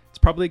 It's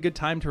probably a good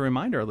time to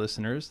remind our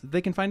listeners that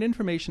they can find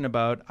information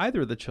about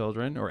either of the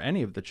children or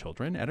any of the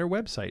children at our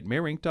website,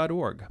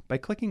 mareinc.org, by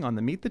clicking on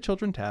the Meet the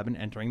Children tab and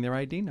entering their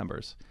ID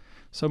numbers.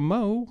 So,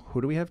 Mo, who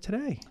do we have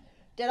today?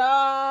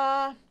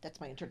 Ta-da! That's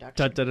my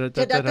introduction.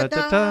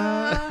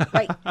 Da-da-da-da-da-da-da.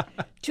 Right.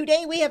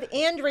 Today we have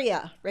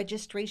Andrea,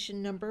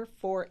 registration number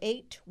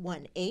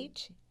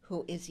 4818,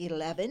 who is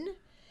 11.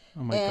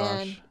 Oh my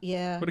gosh.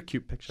 Yeah. What a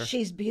cute picture.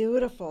 She's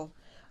beautiful.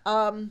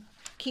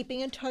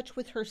 keeping in touch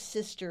with her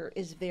sister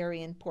is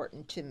very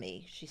important to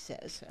me, she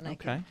says. And I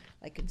can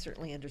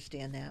certainly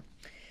understand that.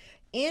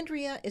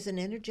 Andrea is an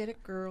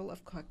energetic girl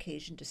of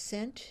Caucasian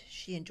descent.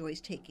 She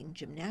enjoys taking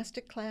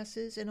gymnastic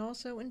classes and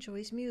also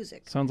enjoys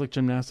music. Sounds like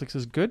gymnastics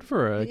is good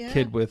for a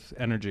kid with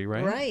energy,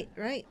 right?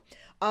 Right.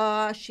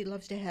 She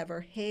loves to have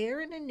her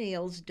hair and her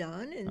nails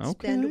done and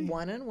spend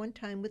one-on-one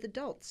time with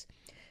adults.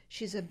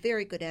 She's a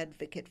very good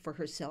advocate for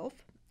herself,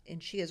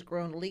 and she has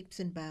grown leaps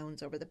and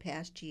bounds over the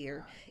past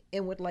year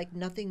and would like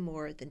nothing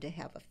more than to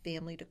have a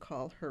family to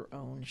call her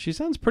own. She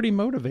sounds pretty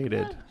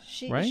motivated,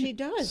 right? She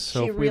does.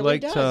 So she really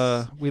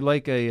does. We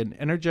like an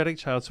energetic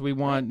child, so we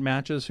want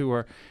matches who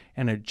are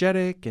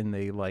energetic and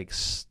they like,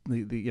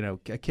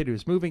 a kid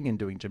who's moving and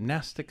doing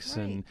gymnastics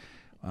and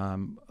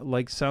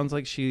sounds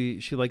like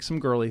she likes some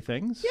girly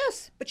things.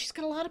 Yes, but she's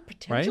got a lot of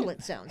potential,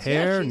 it sounds.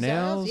 Hair,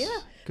 nails.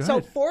 Good.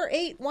 So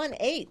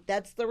 4818,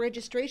 that's the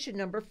registration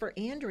number for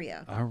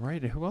Andrea. All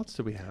right. Who else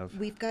do we have?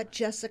 We've got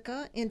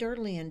Jessica and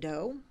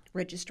Orlando.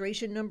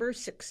 Registration number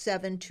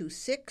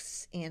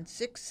 6726 and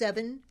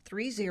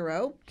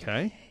 6730.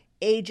 Okay.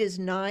 Ages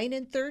 9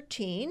 and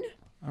 13.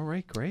 All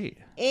right, great.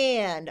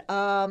 And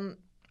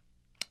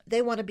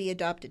they want to be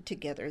adopted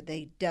together.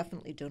 They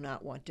definitely do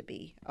not want to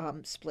be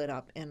split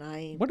up.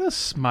 And what a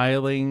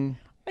smiling,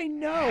 I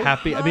know,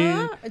 happy. Huh? I mean,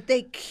 are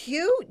they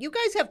cute? You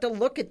guys have to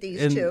look at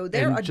these two.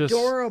 They're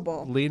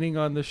adorable. Just leaning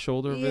on the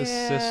shoulder of his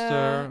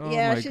sister. Oh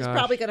yeah, she's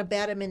probably going to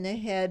bat him in the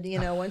head,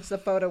 once the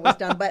photo was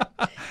done. But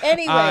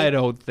anyway, I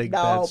don't think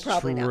that's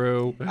probably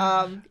true.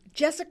 Not.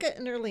 Jessica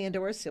and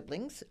Orlando are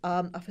siblings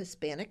of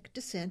Hispanic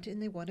descent,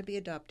 and they want to be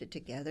adopted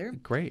together.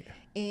 Great.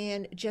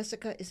 And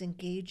Jessica is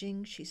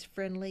engaging. She's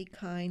friendly,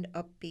 kind,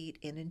 upbeat,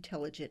 and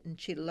intelligent, and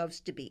she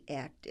loves to be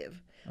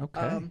active.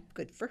 Okay.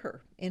 Good for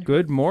her. And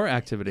more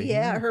activity.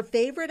 Yeah, her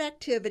favorite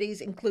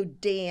activities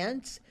include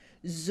dance,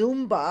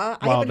 Zumba.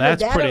 I Wow, haven't heard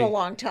that in a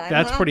long time.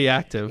 That's pretty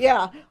active.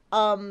 Yeah.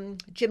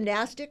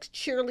 Gymnastics,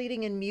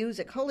 cheerleading, and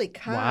music. Holy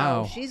cow.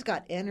 Wow. She's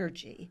got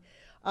energy.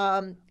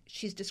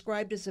 She's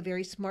described as a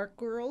very smart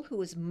girl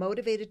who is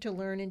motivated to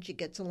learn, and she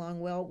gets along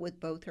well with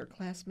both her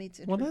classmates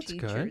and her that's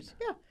teachers.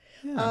 Good.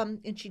 Yeah.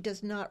 And she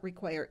does not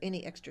require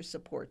any extra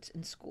supports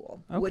in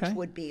school, which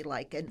would be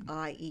like an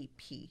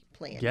IEP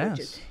plan, which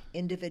is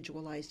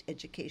individualized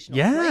educational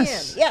plan.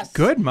 Yes.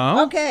 Good,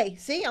 Mo. Okay.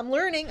 See, I'm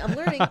learning.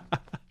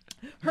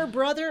 Her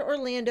brother,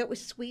 Orlando,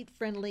 is sweet,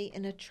 friendly,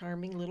 and a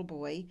charming little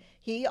boy.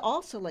 He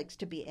also likes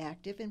to be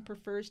active and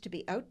prefers to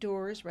be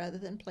outdoors rather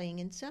than playing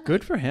inside.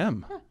 Good for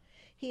him. Huh.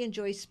 He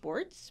enjoys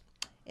sports,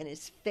 and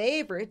his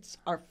favorites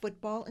are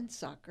football and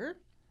soccer.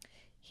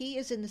 He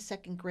is in the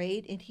 2nd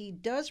grade, and he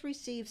does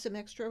receive some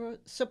extra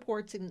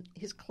supports in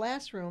his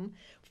classroom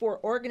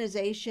for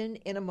organization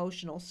and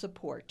emotional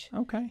support.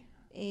 Okay.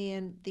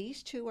 And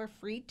these two are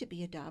free to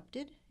be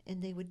adopted,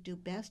 and they would do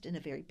best in a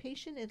very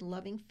patient and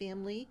loving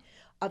family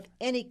of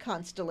any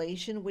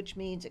constellation, which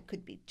means it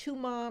could be 2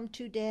 mom,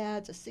 2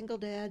 dads, a single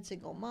dad,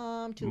 single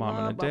mom, 2 mom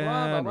mom, and blah, dad,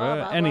 blah, blah,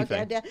 blah,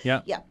 anything. Dad.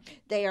 Yeah.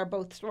 They are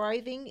both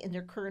thriving in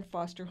their current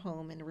foster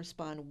home and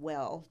respond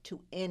well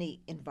to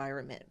any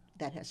environment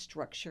that has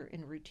structure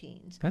and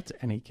routines. That's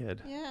any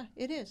kid. Yeah,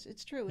 it is.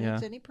 It's true. Yeah.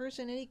 It's any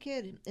person, any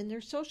kid. And their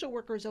social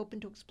worker is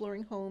open to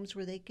exploring homes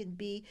where they can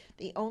be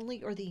the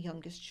only or the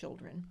youngest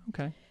children.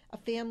 Okay. A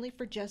family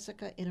for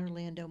Jessica in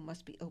Orlando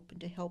must be open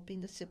to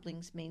helping the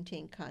siblings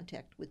maintain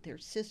contact with their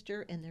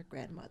sister and their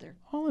grandmother.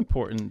 All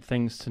important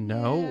things to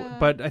know. Yeah.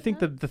 But I think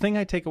the thing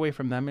I take away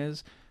from them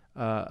is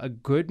a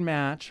good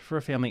match for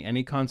a family,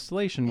 any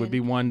constellation, would be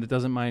one that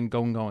doesn't mind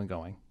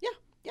going. Yeah.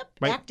 Yep.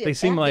 Right? Active. They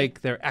seem active. like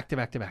they're active.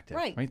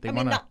 Right. They I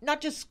mean, not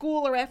just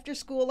school or after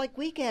school, like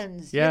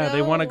weekends. Yeah,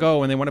 they want to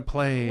go and they want to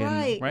play.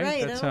 Right. That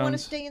I don't want to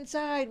sounds... stay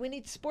inside. We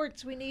need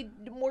sports. We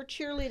need more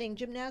cheerleading,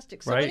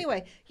 gymnastics. So Right.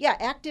 anyway, yeah,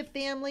 active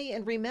family.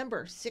 And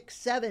remember,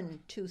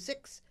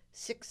 6726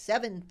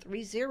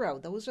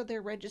 6730. Those are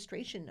their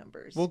registration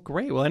numbers. Well,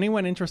 great. Well,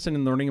 anyone interested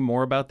in learning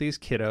more about these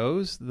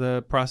kiddos,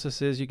 the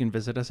process is you can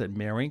visit us at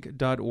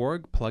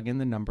marink.org, plug in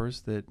the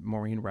numbers that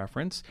Maureen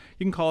referenced.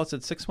 You can call us at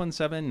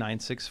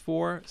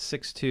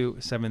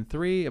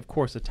 617-964-6273. Of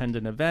course, attend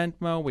an event,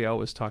 Mo. We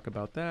always talk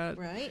about that.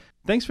 Right.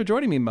 Thanks for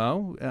joining me,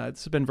 Mo.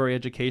 It's been very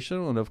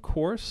educational, and of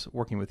course,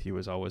 working with you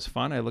is always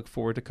fun. I look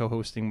forward to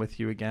co-hosting with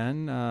you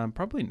again,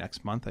 probably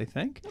next month, I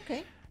think.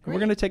 Okay. And we're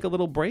going to take a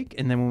little break,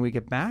 and then when we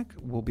get back,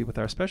 we'll be with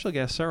our special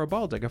guest, Sarah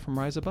Baldiga from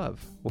Rise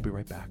Above. We'll be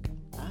right back.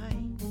 Bye.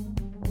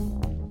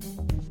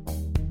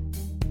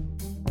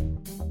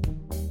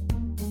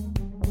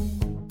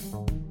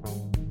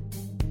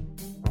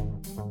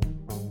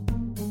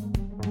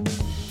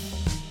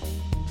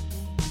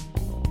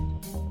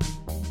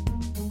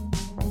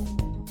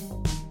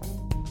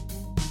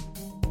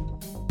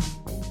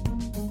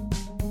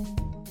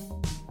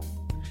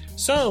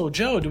 So,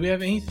 Joe, do we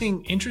have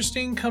anything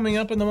interesting coming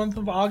up in the month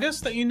of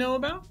August that you know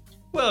about?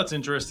 Well, it's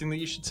interesting that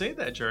you should say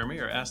that, Jeremy,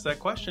 or ask that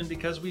question,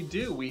 because we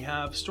do. We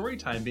have story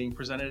time being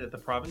presented at the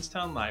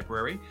Provincetown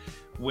Library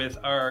with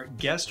our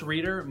guest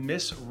reader,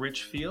 Miss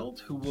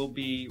Richfield, who will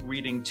be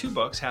reading 2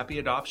 books, Happy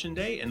Adoption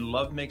Day and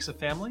Love Makes a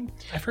Family.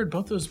 I've heard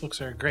both those books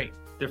are great.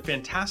 They're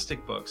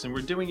fantastic books, and we're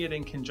doing it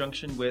in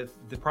conjunction with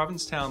the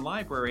Provincetown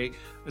Library,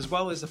 as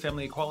well as the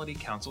Family Equality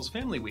Council's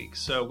Family Week.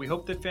 So we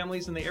hope that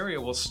families in the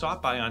area will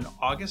stop by on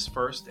August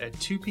 1st at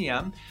 2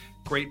 p.m.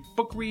 Great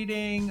book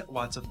reading,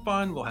 lots of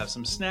fun, we'll have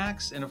some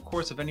snacks, and of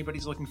course, if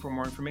anybody's looking for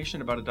more information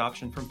about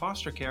adoption from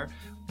foster care,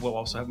 we'll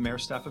also have Mayor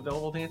staff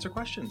available to answer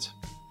questions.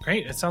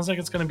 Great, it sounds like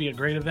it's going to be a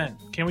great event.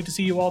 Can't wait to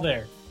see you all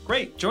there.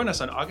 Great, join us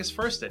on August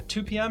 1st at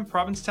 2 p.m.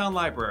 Provincetown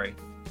Library.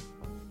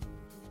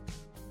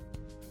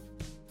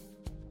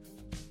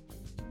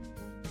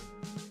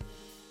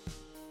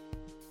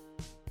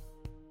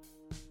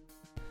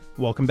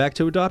 Welcome back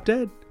to Adopt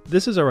Ed.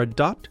 This is our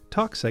Adopt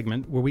Talk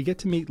segment where we get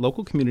to meet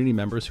local community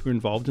members who are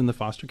involved in the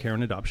foster care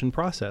and adoption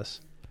process.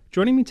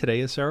 Joining me today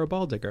is Sarah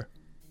Baldiger,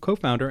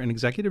 co-founder and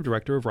executive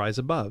director of Rise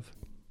Above.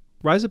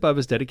 Rise Above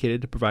is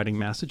dedicated to providing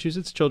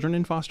Massachusetts children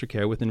in foster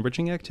care with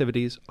enriching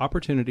activities,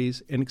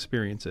 opportunities, and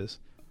experiences.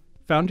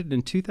 Founded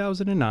in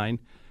 2009,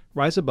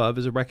 Rise Above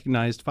is a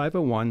recognized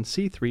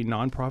 501c3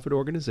 nonprofit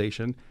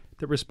organization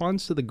that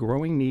responds to the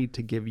growing need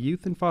to give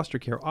youth in foster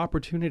care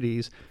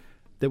opportunities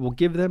that will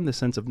give them the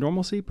sense of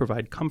normalcy,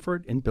 provide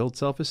comfort, and build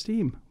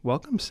self-esteem.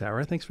 Welcome,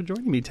 Sarah. Thanks for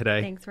joining me today.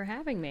 Thanks for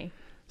having me.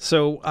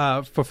 So,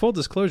 for full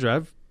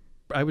disclosure,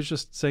 I was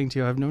just saying to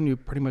you, I've known you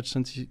pretty much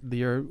since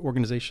your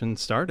organization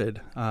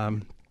started. I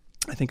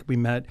think we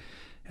met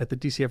at the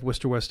DCF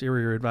Worcester West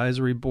Area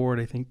Advisory Board.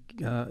 I think,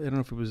 I don't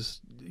know if it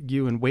was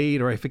you and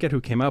Wade, or I forget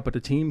who came out, but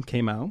a team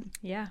came out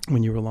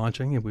when you were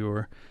launching, and we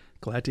were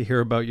glad to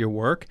hear about your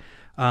work.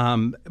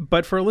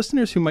 But for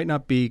listeners who might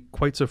not be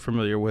quite so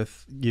familiar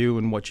with you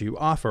and what you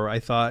offer, I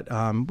thought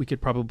we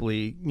could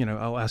probably,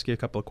 I'll ask you a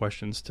couple of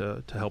questions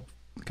to help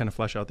kind of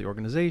flesh out the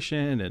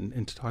organization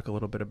and to talk a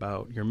little bit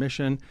about your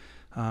mission,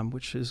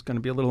 which is going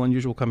to be a little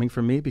unusual coming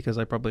from me because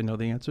I probably know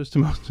the answers to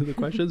most of the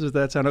questions. Does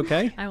that sound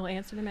okay? I will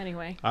answer them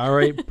anyway. All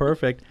right,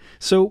 perfect.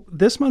 So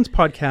this month's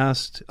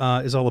podcast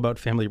is all about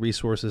family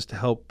resources to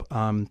help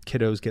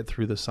kiddos get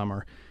through the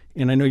summer.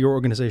 And I know your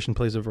organization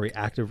plays a very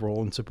active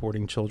role in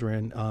supporting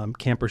children,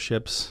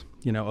 camperships,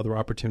 other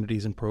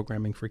opportunities and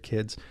programming for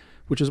kids,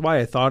 which is why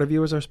I thought of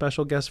you as our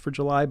special guest for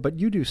July, but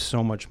you do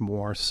so much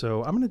more.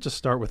 So I'm going to just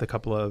start with a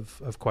couple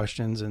of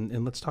questions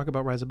and let's talk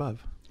about Rise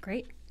Above.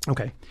 Great.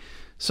 Okay.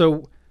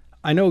 So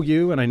I know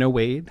you and I know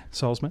Wade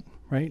Salzman,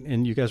 right?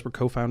 And you guys were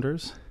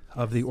co-founders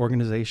of the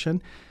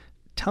organization.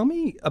 Tell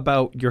me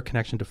about your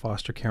connection to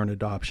foster care and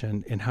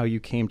adoption and how you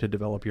came to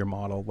develop your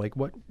model. Like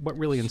what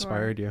really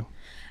inspired you?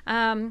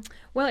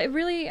 Well, it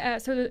really,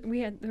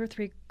 there were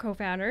 3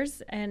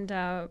 co-founders, and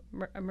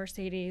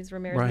Mercedes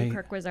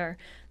Ramirez-Kirk was our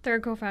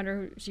 3rd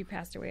co-founder. She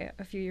passed away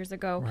a few years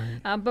ago.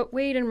 Right. But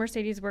Wade and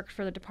Mercedes worked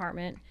for the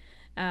Department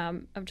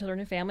of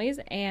Children and Families,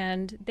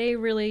 and they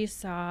really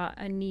saw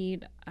a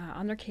need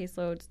on their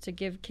caseloads to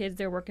give kids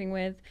they're working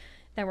with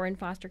that were in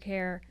foster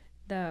care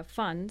the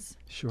funds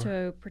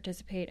to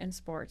participate in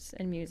sports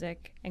and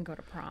music and go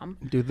to prom.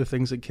 Do the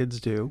things that kids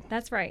do.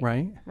 That's right.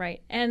 Right.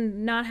 Right.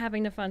 And not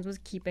having the funds was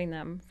keeping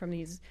them from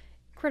these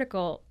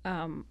critical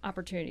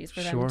opportunities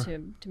for them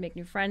to make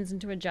new friends and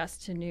to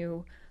adjust to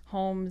new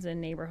homes and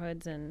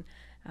neighborhoods and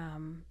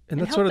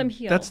that's help them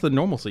heal. That's the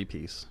normalcy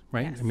piece,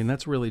 right? Yes. I mean,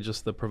 that's really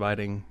just the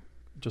providing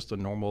just a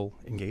normal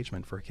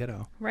engagement for a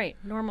kiddo. Right.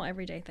 Normal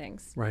everyday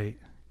things. Right.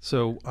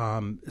 So,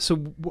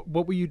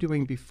 what were you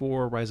doing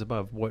before Rise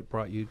Above? What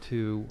brought you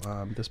to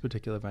this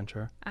particular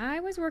venture? I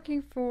was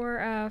working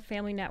for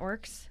Family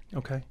Networks.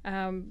 Okay.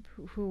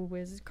 Who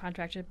was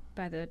contracted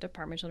by the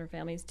Department of Children and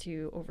Families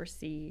to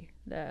oversee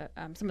the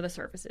some of the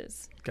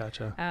services.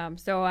 Gotcha.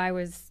 So I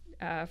was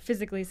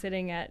physically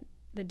sitting at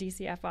the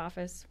DCF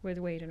office with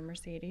Wade and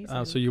Mercedes.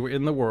 So you were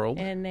in the world.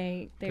 And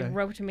they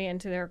roped me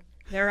into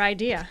their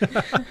idea.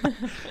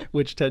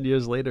 Which 10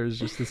 years later is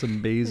just this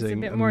amazing, it's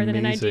a bit more than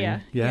an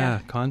idea. Yeah,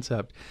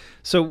 concept.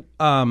 So,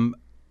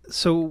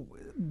 so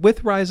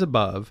with Rise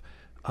Above,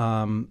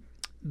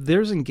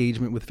 there's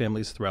engagement with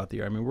families throughout the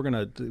year. I mean,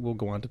 we'll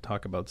go on to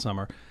talk about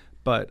summer,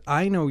 but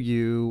I know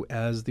you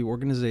as the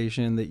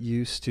organization that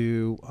used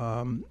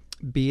to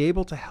be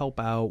able to help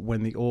out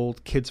when the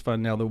old Kids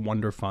Fund, now the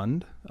Wonder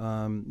Fund,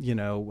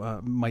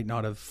 might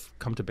not have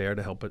come to bear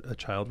to help a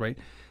child, right?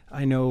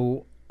 I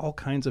know all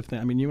kinds of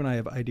things. I mean, you and I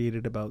have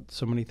ideated about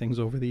so many things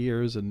over the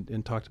years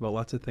and talked about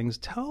lots of things.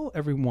 Tell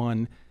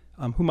everyone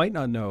who might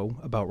not know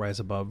about Rise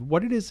Above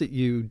what it is that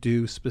you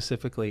do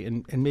specifically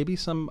and maybe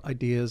some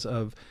ideas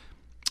of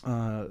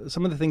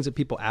some of the things that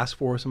people ask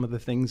for, some of the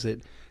things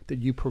that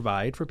you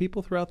provide for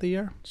people throughout the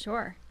year.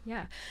 Sure,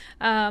 yeah.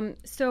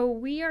 So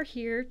we are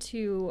here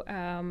to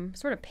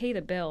sort of pay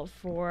the bill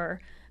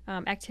for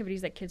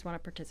activities that kids want to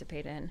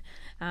participate in.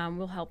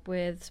 We'll help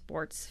with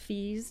sports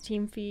fees,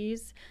 team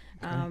fees,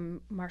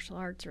 martial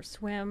arts or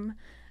swim,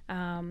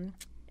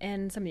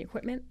 and some of the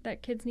equipment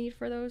that kids need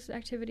for those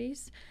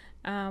activities.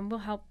 We'll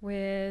help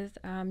with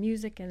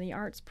music and the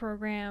arts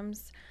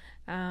programs,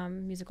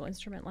 musical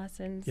instrument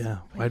lessons. Yeah,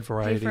 wide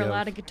variety. Pay for a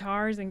lot of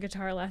guitars and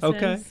guitar lessons.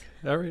 Okay,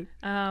 all right.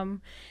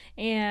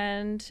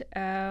 And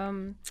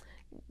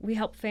we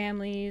help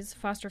families,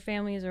 foster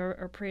families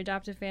or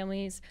pre-adoptive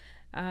families,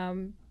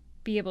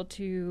 be able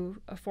to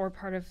afford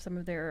part of some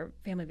of their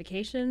family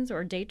vacations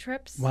or day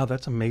trips. Wow,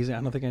 that's amazing.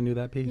 I don't think I knew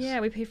that piece. Yeah,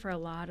 we pay for a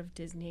lot of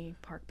Disney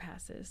park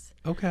passes.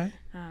 Okay.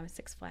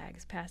 Six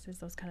Flags passes,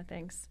 those kind of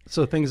things.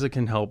 So things that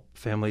can help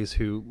families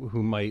who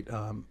might,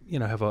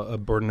 have a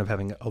burden of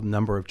having a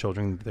number of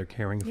children that they're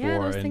caring for. Yeah,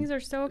 those things are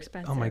so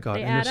expensive. Oh my God.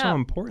 They and add they're so up.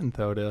 important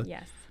though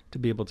to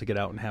be able to get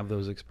out and have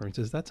those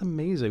experiences. That's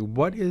amazing.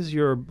 What's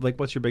your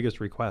biggest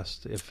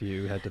request if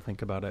you had to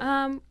think about it?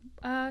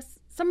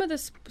 Some of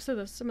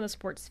the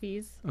sports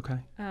fees. Okay.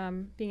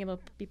 Being able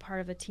to be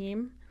part of a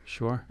team.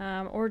 Sure.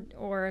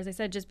 Or as I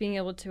said, just being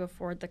able to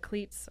afford the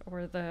cleats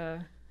or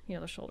the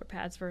shoulder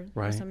pads for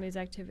some of these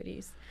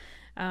activities.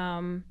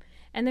 And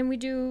then we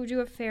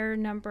do a fair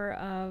number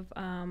of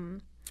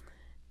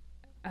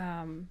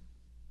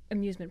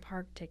amusement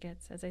park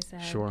tickets, as I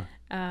said. Sure.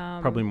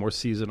 Probably more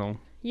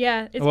seasonal.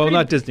 Yeah.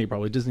 Not Disney,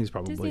 probably. Disney's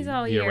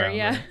all year, round,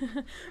 yeah.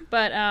 Right?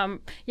 But,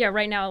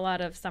 right now a lot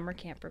of summer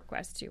camp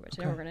requests, too, which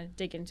I know we're going to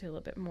dig into a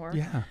little bit more.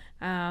 Yeah.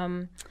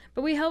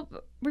 But we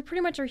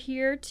pretty much are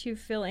here to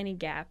fill any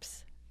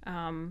gaps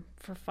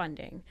for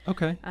funding.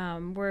 Okay.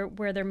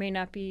 Where there may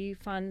not be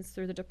funds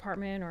through the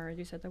department or, as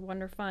you said, the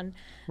Wonder Fund.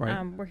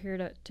 Right. We're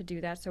here to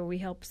do that. So we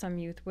help some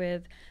youth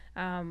with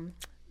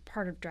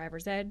part of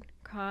driver's ed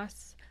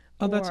costs.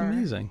 Oh, that's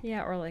amazing.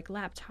 Yeah, or like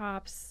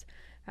laptops.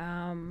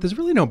 There's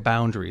really no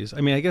boundaries. I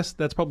mean, I guess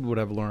that's probably what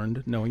I've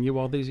learned knowing you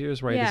all these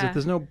years, right? Yeah. Is that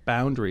there's no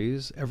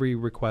boundaries. Every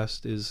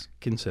request is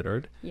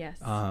considered. Yes.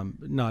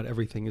 Not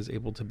everything is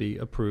able to be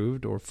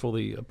approved or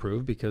fully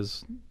approved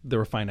because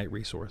there are finite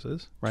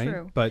resources, right?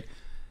 True. But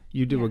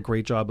you do a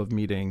great job of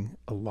meeting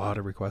a lot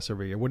of requests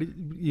every year.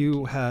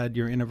 You had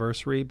your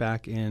anniversary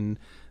back in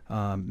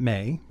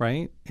May,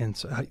 right? And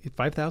so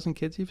 5,000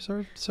 kids you've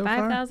served so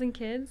far? 5,000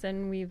 kids,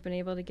 and we've been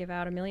able to give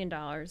out $1 million.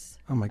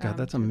 Oh my God,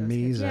 that's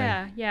amazing.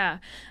 Yeah.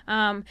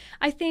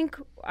 I think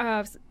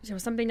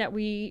something that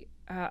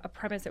a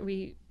premise that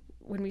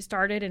when we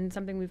started and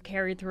something we've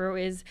carried through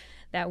is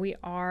that we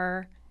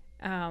are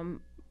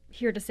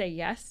here to say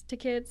yes to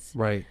kids.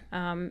 Right.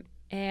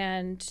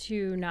 And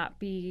to not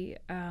be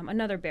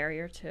another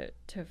barrier to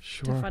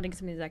funding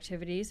some of these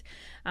activities.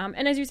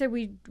 And as you said,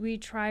 we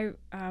try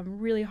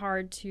really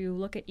hard to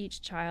look at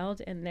each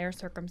child and their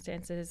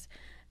circumstances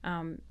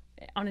on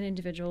an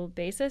individual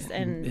basis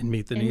and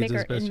meet the needs as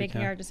best and you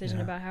making can. our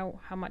decision about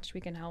how much we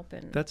can help.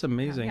 And that's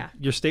amazing. Yeah.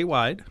 You're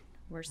statewide.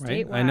 We're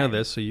right? statewide. I know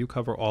this. So you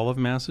cover all of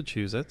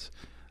Massachusetts.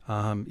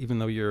 Even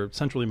though you're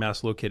centrally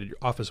Mass located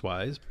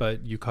office-wise,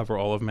 but you cover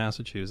all of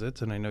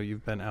Massachusetts, and I know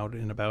you've been out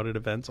and about at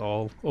events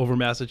all over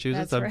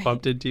Massachusetts. That's I've right.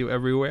 bumped into you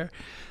everywhere.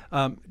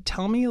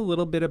 Tell me a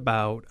little bit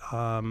about.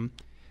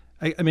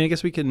 I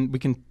guess we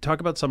can talk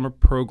about summer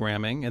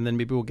programming, and then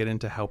maybe we'll get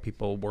into how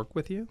people work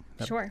with you.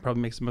 That Sure.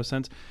 probably makes the most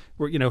sense.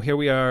 Here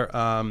we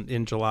are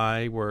in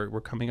July.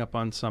 We're coming up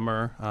on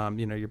summer.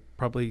 You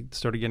probably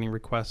started getting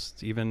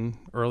requests even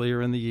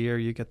earlier in the year.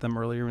 You get them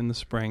earlier in the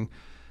spring.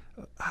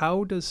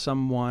 How does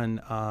someone,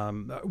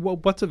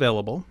 what's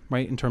available,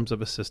 right, in terms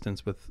of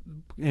assistance with,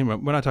 we're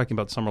not talking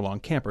about summer-long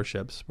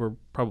camperships. We're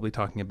probably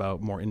talking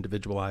about more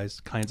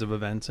individualized kinds of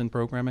events and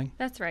programming.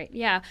 That's right,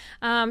 yeah.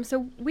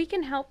 So we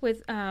can help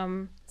with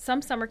some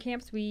summer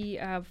camps. We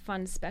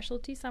fund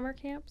specialty summer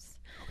camps,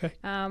 Okay.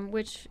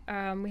 Which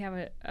we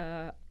have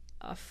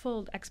a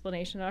full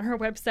explanation on our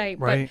website.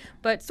 Right.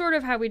 But sort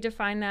of how we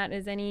define that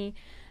is any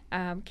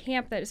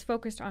camp that is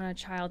focused on a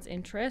child's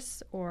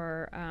interests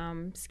or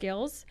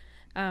skills.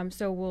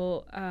 So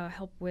we'll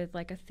help with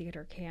like a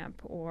theater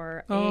camp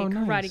or a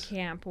karate nice.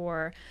 camp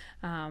or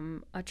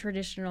a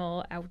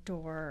traditional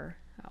outdoor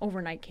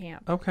overnight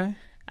camp. Okay.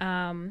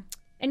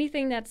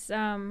 Anything that's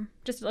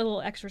just a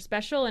little extra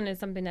special and is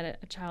something that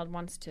a child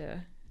wants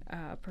to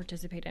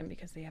participate in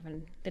because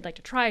they'd like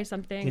to try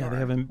something. Yeah, or, they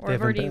haven't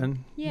already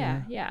been.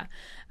 Yeah.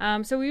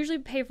 So we usually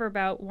pay for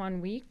about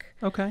 1 week.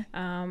 Okay.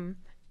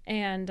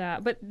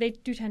 But they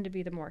do tend to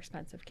be the more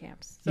expensive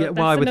camps. So yeah,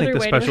 well, I would think the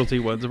specialty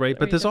ones, right?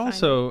 But there's define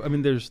also,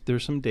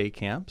 there's some day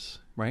camps,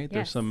 right?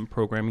 There's Yes. some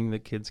programming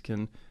that kids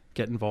can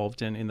get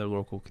involved in their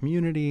local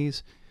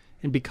communities.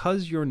 And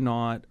because you're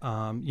not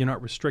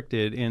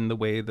restricted in the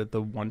way that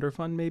the Wonder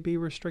Fund may be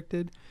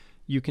restricted,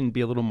 you can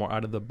be a little more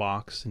out of the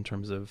box in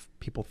terms of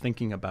people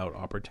thinking about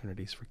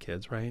opportunities for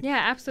kids, right? Yeah,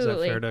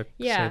 absolutely. Is that fair to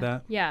say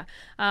that? Yeah.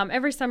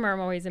 Every summer I'm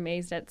always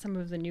amazed at some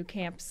of the new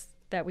camps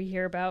that we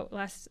hear about.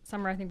 Last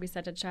summer, I think we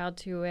sent a child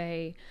to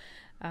a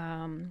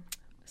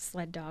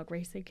sled dog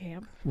racing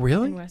camp.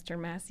 Really? In Western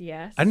Mass,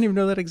 yes. I didn't even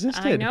know that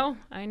existed. I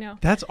know.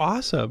 That's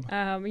awesome.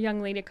 A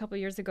young lady a couple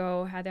of years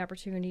ago had the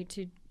opportunity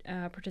to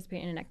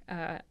participate in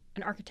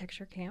an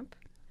architecture camp.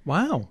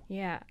 Wow.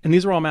 Yeah. And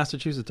these are all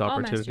Massachusetts All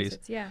opportunities.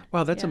 Massachusetts, yeah.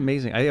 Wow, that's Yeah.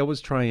 amazing. I always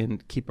try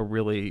and keep a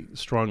really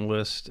strong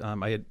list.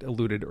 I had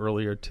alluded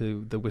earlier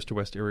to the Worcester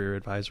West Area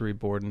Advisory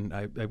Board, and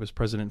I was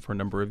president for a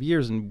number of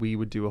years, and we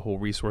would do a whole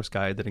resource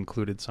guide that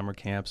included summer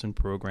camps and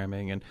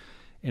programming, and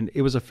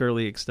it was a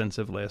fairly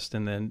extensive list.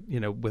 And then,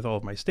 with all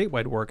of my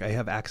statewide work, I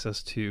have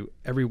access to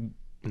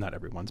not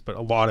everyone's, but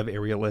a lot of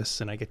area lists,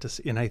 and I get to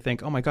see, and I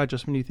think, oh my God,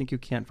 just when you think you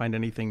can't find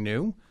anything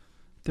new,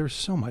 there's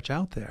so much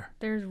out there.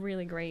 There's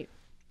really great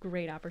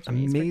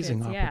opportunities.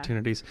 Amazing for kids.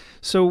 opportunities.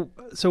 So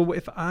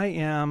if I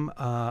am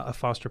a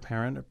foster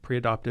parent, a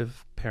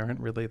pre-adoptive parent,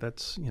 really,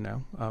 that's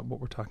what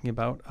we're talking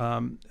about.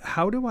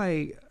 How do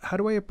I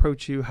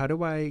approach you? How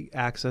do I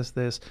access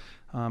this?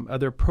 Are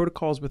there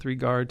protocols with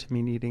regard to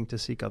me needing to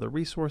seek other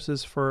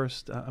resources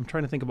first? I'm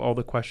trying to think of all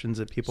the questions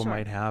that people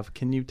might have.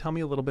 Can you tell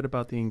me a little bit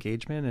about the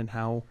engagement and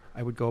how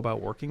I would go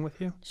about working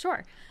with you?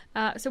 Sure.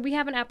 So we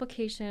have an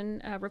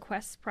application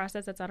request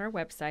process that's on our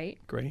website,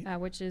 Great.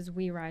 Which is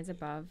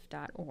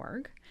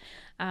weriseabove.org.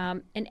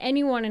 And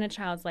anyone in a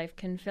child's life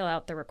can fill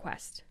out the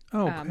request.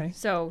 Oh, okay.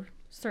 So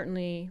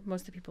certainly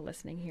most of the people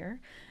listening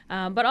here.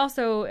 But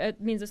also it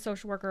means a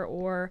social worker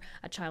or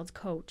a child's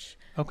coach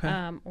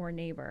or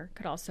neighbor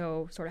could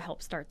also sort of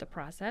help start the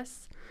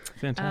process.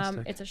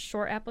 Fantastic. It's a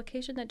short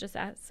application that just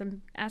asks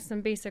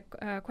some basic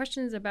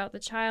questions about the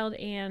child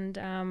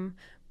and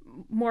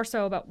more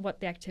so about what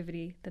the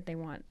activity that they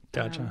want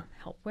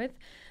help with.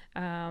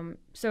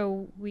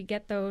 So we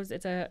get those.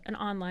 It's an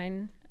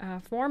online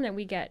form that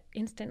we get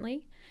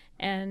instantly.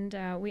 And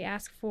we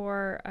ask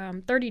for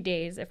 30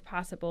 days, if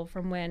possible,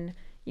 from when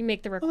you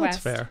make the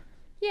request. That's fair.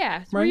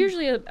 Yeah, so right? We're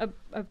usually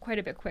a quite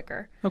a bit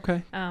quicker.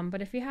 Okay.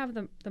 But if you have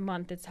the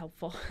month, it's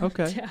helpful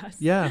Okay. to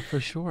us. Yeah, for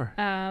sure.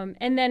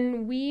 And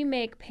then we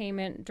make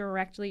payment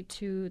directly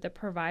to the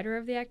provider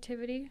of the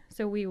activity.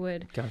 So we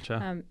would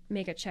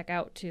make a check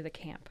out to the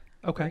camp,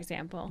 for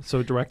example.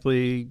 So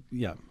directly,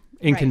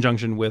 in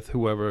conjunction with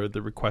whoever the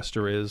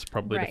requester is,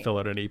 probably to fill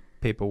out any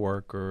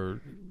paperwork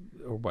or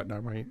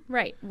whatnot, right?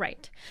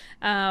 Right.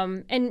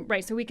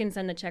 So we can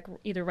send the check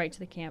either right to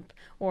the camp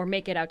or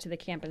make it out to the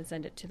camp and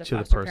send it to the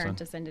foster parent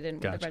to send it in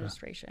with the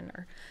registration.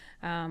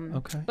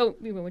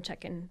 But we would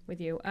check in with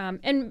you.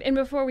 And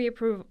before we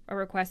approve a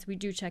request, we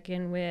do check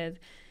in with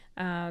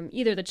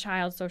either the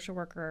child social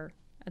worker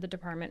at the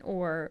department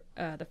or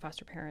the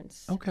foster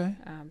parents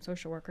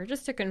social worker,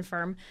 just to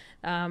confirm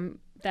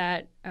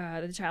that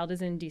the child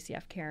is in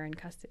DCF care and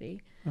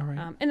custody,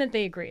 and that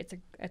they agree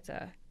it's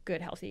a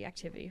good, healthy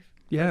activity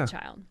for the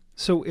child.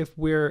 So if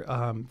we're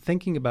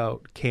thinking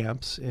about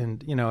camps,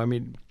 and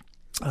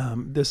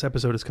this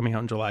episode is coming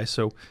out in July,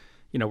 so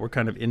we're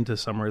kind of into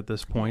summer at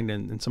this point,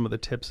 and some of the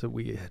tips that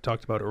we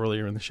talked about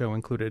earlier in the show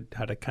included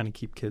how to kind of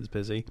keep kids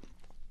busy.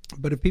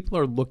 But if people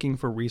are looking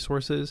for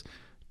resources,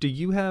 do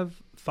you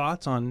have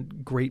thoughts on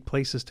great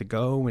places to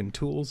go and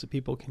tools that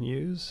people can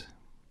use?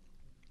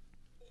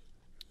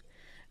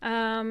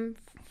 In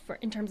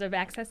terms of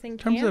accessing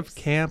camps? In terms of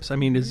camps,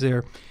 is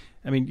there...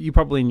 you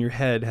probably in your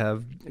head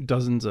have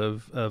dozens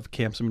of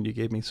camps. You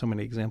gave me so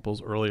many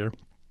examples earlier.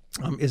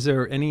 Is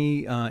there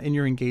any, in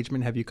your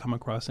engagement, have you come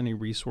across any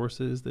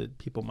resources that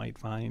people might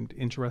find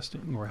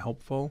interesting or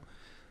helpful?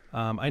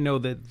 I know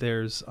that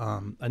there's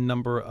a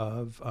number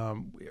of,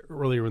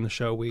 earlier in the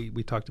show,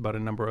 we talked about a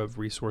number of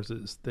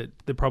resources that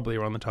probably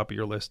are on the top of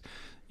your list.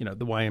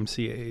 The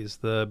YMCAs,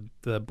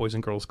 the Boys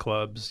and Girls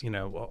Clubs,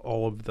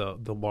 all of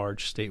the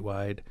large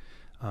statewide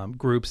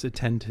groups that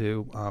tend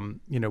to,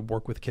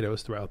 work with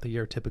kiddos throughout the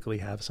year typically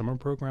have summer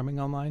programming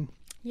online.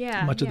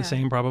 Yeah. Much of the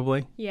same,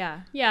 probably.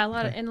 Yeah. A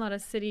lot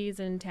of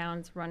cities and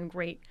towns run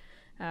great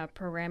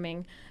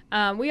programming.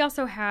 We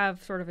also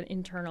have sort of an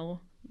internal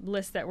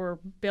list that we're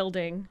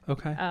building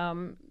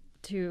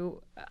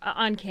to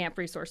on-camp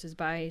resources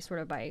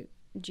by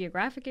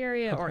geographic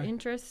area or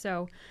interest.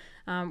 So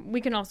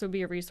we can also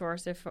be a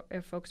resource if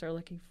folks are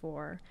looking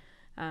for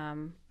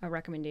a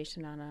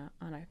recommendation on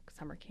a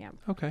summer camp.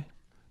 Okay.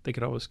 They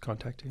could always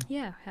contact you.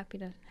 Yeah, happy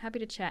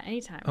to chat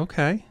anytime.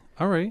 Okay,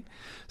 all right.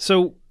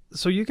 So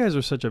you guys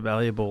are such a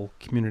valuable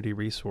community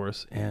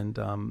resource, and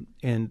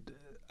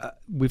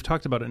we've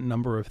talked about a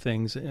number of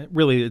things.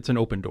 Really, it's an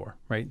open door,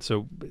 right?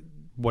 So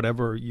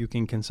whatever you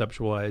can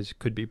conceptualize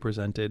could be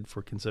presented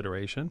for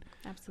consideration.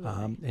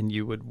 Absolutely. And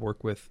you would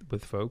work with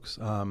folks.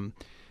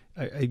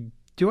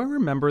 Do I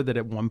remember that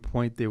at one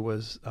point there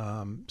was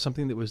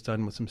something that was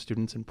done with some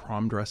students in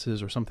prom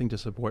dresses or something to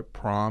support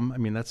prom?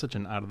 That's such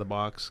an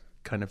out-of-the-box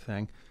kind of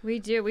thing. We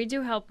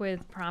do help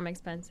with prom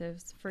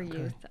expenses for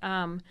youth.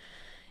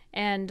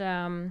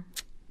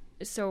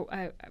 So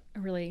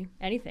really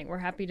anything. We're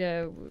happy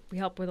we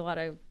help with a lot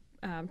of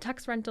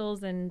tux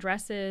rentals and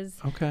dresses.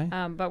 Okay.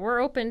 But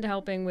we're open to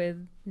helping with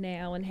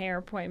nail and hair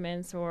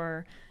appointments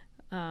or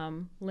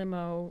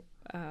limo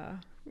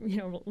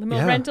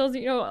rentals.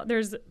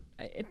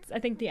 I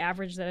think the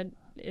average that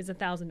is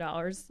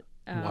 $1,000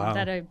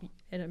 that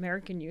an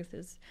American youth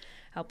is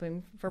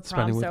helping for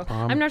prom. So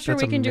I'm not sure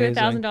we can do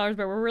 $1,000,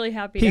 but we're really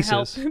happy to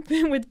help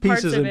with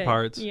parts pieces of and it.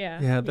 Parts.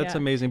 Yeah, that's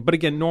amazing. But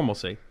again,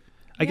 normalcy.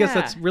 I guess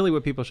that's really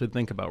what people should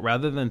think about.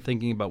 Rather than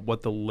thinking about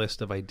what the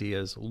list of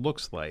ideas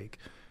looks like,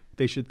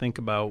 they should think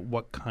about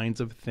what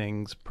kinds of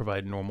things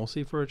provide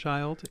normalcy for a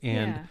child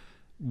and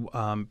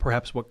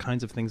perhaps what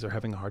kinds of things they're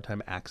having a hard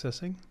time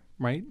accessing,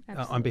 right,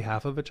 on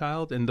behalf of a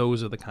child. And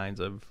those are the kinds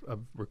of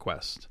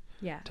requests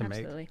to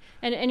make.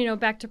 And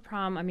back to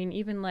prom, I mean,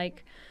 even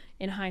like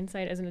in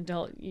hindsight as an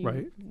adult,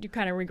 you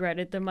kind of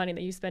regretted the money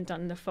that you spent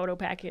on the photo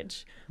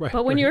package. Right,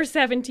 but when you were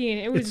 17,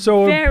 it was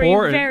so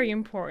very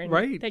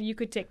important that you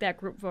could take that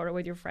group photo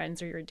with your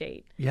friends or your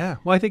date. Yeah.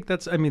 Well, I think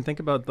think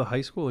about the high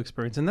school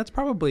experience. And that's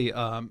probably,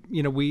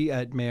 we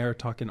at MARE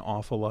talk an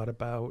awful lot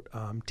about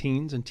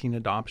teens and teen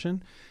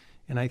adoption.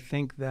 And I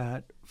think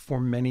that for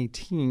many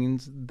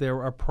teens,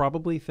 there are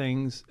probably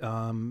things,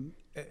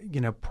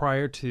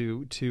 prior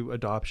to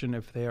adoption,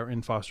 if they are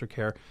in foster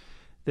care,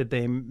 that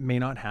they may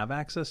not have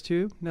access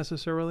to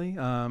necessarily,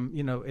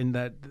 in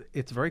that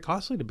it's very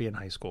costly to be in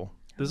high school.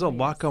 There's a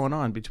lot going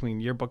on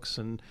between yearbooks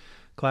and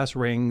class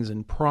rings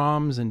and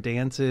proms and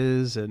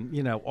dances and,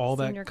 all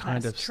senior that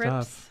kind of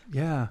trips. stuff.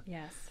 Yeah.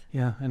 Yes.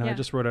 Yeah. I know. I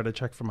just wrote out a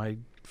check for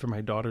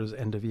my daughter's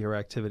end of year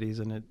activities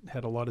and it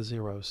had a lot of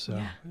zeros.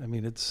 So, I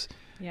mean, it's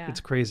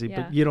crazy,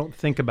 but you don't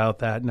think about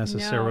that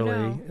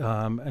necessarily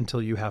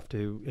until you're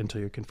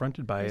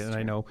confronted by it. And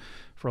I know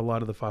for a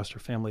lot of the foster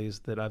families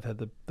that I've had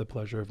the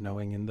pleasure of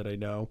knowing and that I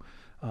know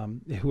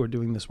who are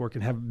doing this work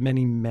and have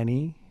many,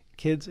 many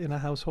kids in a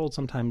household,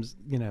 sometimes,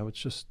 it's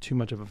just too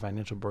much of a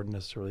financial burden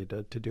necessarily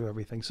to do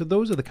everything. So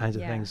those are the kinds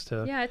of things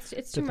to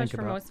it's too much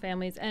for most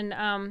families. And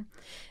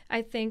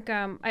I think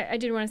I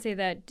did want to say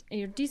that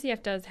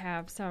DCF does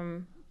have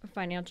some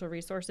financial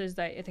resources.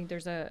 That I think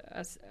there's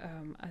a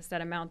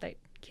set amount that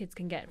kids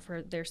can get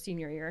for their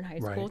senior year in high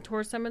school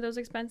towards some of those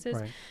expenses.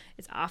 Right.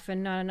 It's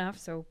often not enough,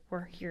 so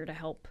we're here to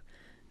help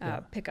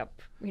pick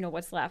up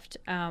what's left.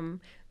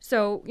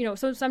 So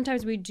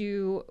sometimes we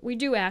do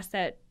ask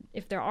that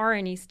if there are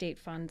any state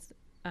funds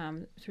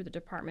through the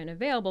department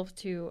available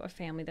to a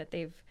family, that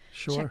they've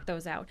checked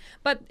those out.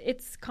 But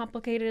it's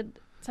complicated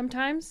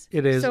sometimes.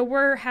 It is. So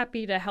we're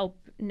happy to help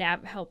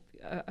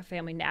a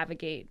family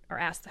navigate or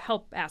ask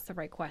the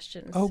right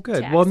questions. Oh,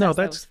 good. Well, no,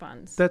 that's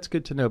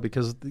good to know,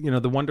 because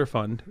the Wonder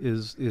Fund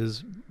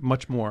is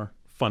much more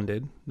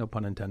funded, no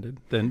pun intended,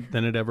 than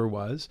it ever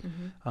was.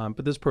 Mm-hmm.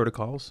 But there's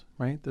protocols,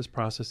 right? There's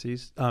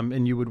processes,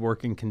 and you would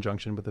work in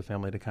conjunction with the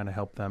family to kind of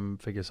help them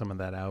figure some of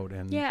that out.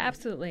 And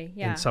absolutely,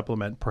 and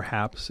supplement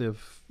perhaps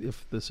if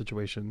the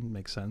situation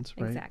makes sense,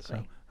 right?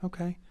 Exactly. So,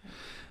 okay.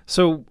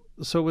 So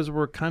as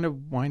we're kind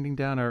of winding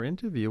down our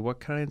interview, what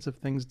kinds of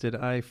things did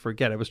I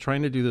forget? I was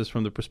trying to do this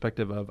from the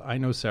perspective of, I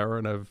know Sarah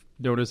and I've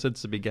noticed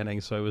since the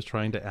beginning, so I was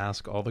trying to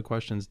ask all the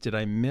questions. Did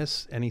I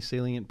miss any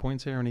salient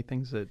points here, any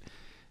things that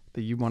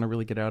you want to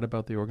really get out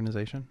about the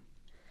organization?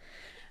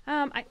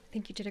 I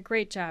think you did a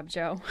great job,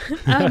 Joe.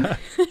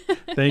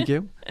 Thank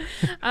you.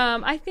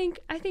 I think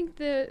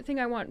the thing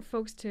I want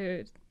folks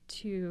to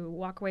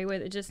walk away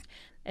with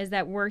is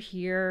that we're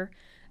here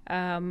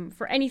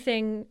for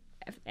anything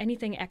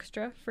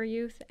extra for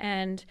youth,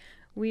 and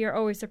we are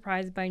always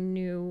surprised by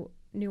new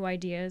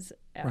ideas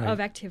of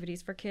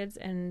activities for kids.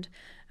 And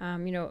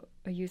a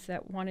youth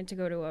that wanted to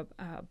go to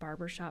a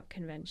barbershop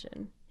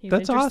convention.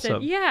 That's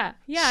awesome. Yeah.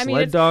 I mean,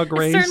 it's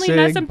certainly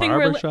not something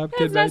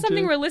it's not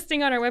something we're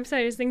listing on our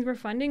website as things we're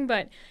funding,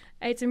 but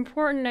it's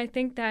important. I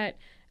think that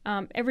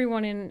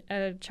everyone in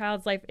a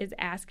child's life is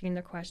asking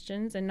the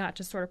questions and not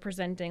just sort of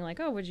presenting like,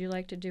 oh, would you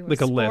like to do a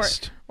sport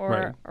list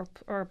or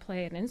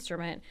play an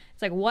instrument?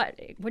 It's like, what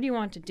do you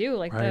want to do?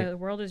 Like the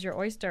world is your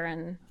oyster,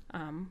 and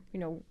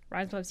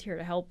Rise Above's here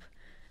to help.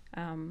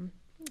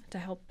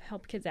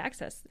 Help kids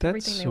access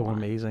everything they want.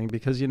 That's so amazing,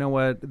 because you know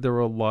what? There are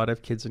a lot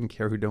of kids in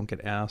care who don't get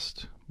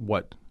asked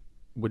what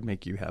would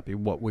make you happy.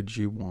 What would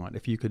you want?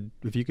 If you could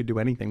do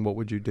anything, what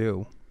would you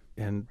do?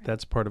 And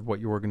that's part of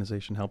what your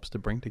organization helps to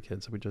bring to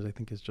kids, which I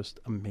think is just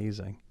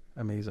amazing.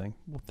 Amazing.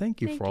 Well,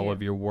 thank you for all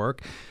of your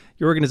work.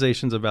 Your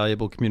organization's a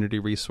valuable community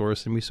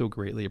resource, and we so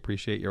greatly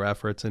appreciate your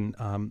efforts. And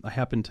I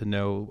happen to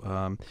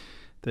know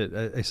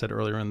that I said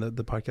earlier in the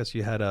podcast,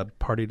 you had a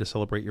party to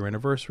celebrate your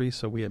anniversary.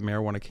 So we at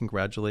MARE want to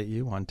congratulate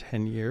you on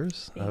 10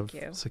 years of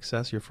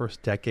success, your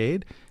first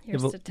decade. You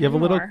have a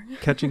little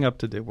catching up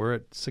to do. We're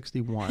at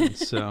 61,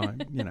 so,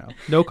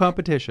 no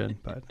competition.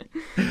 But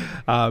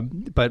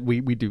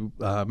we do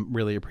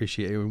really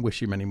appreciate you and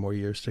wish you many more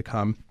years to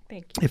come.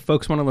 Thank you. If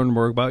folks want to learn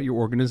more about your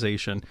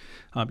organization,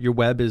 your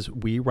web is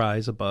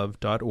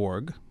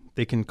weriseabove.org.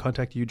 They can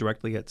contact you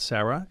directly at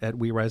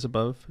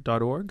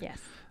sarah@weriseabove.org. Yes.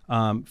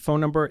 Phone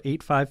number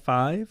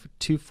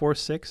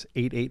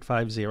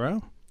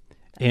 855-246-8850.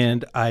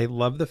 And I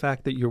love the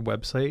fact that your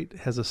website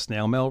has a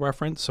snail mail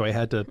reference, so I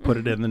had to put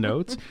it in the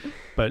notes.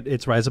 But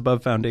it's Rise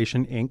Above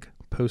Foundation, Inc.,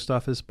 Post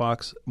Office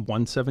Box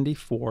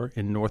 174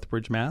 in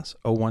Northbridge, Mass.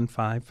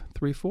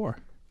 01534.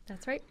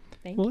 That's right.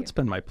 Thank you. Well, it's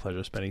been my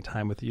pleasure spending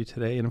time with you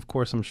today. And, of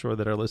course, I'm sure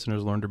that our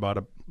listeners learned about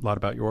a lot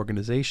about your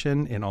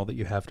organization and all that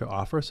you have to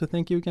offer. So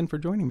thank you again for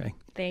joining me.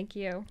 Thank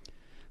you.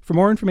 For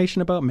more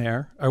information about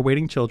MARE, Our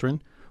Waiting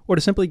Children, or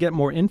to simply get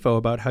more info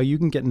about how you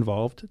can get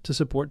involved to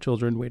support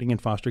children waiting in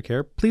foster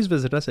care, please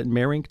visit us at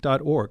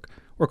mareinc.org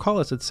or call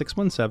us at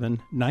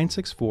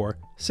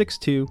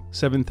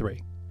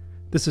 617-964-6273.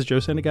 This is Joe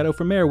Santagato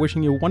from MARE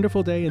wishing you a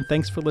wonderful day and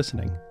thanks for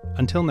listening.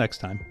 Until next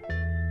time.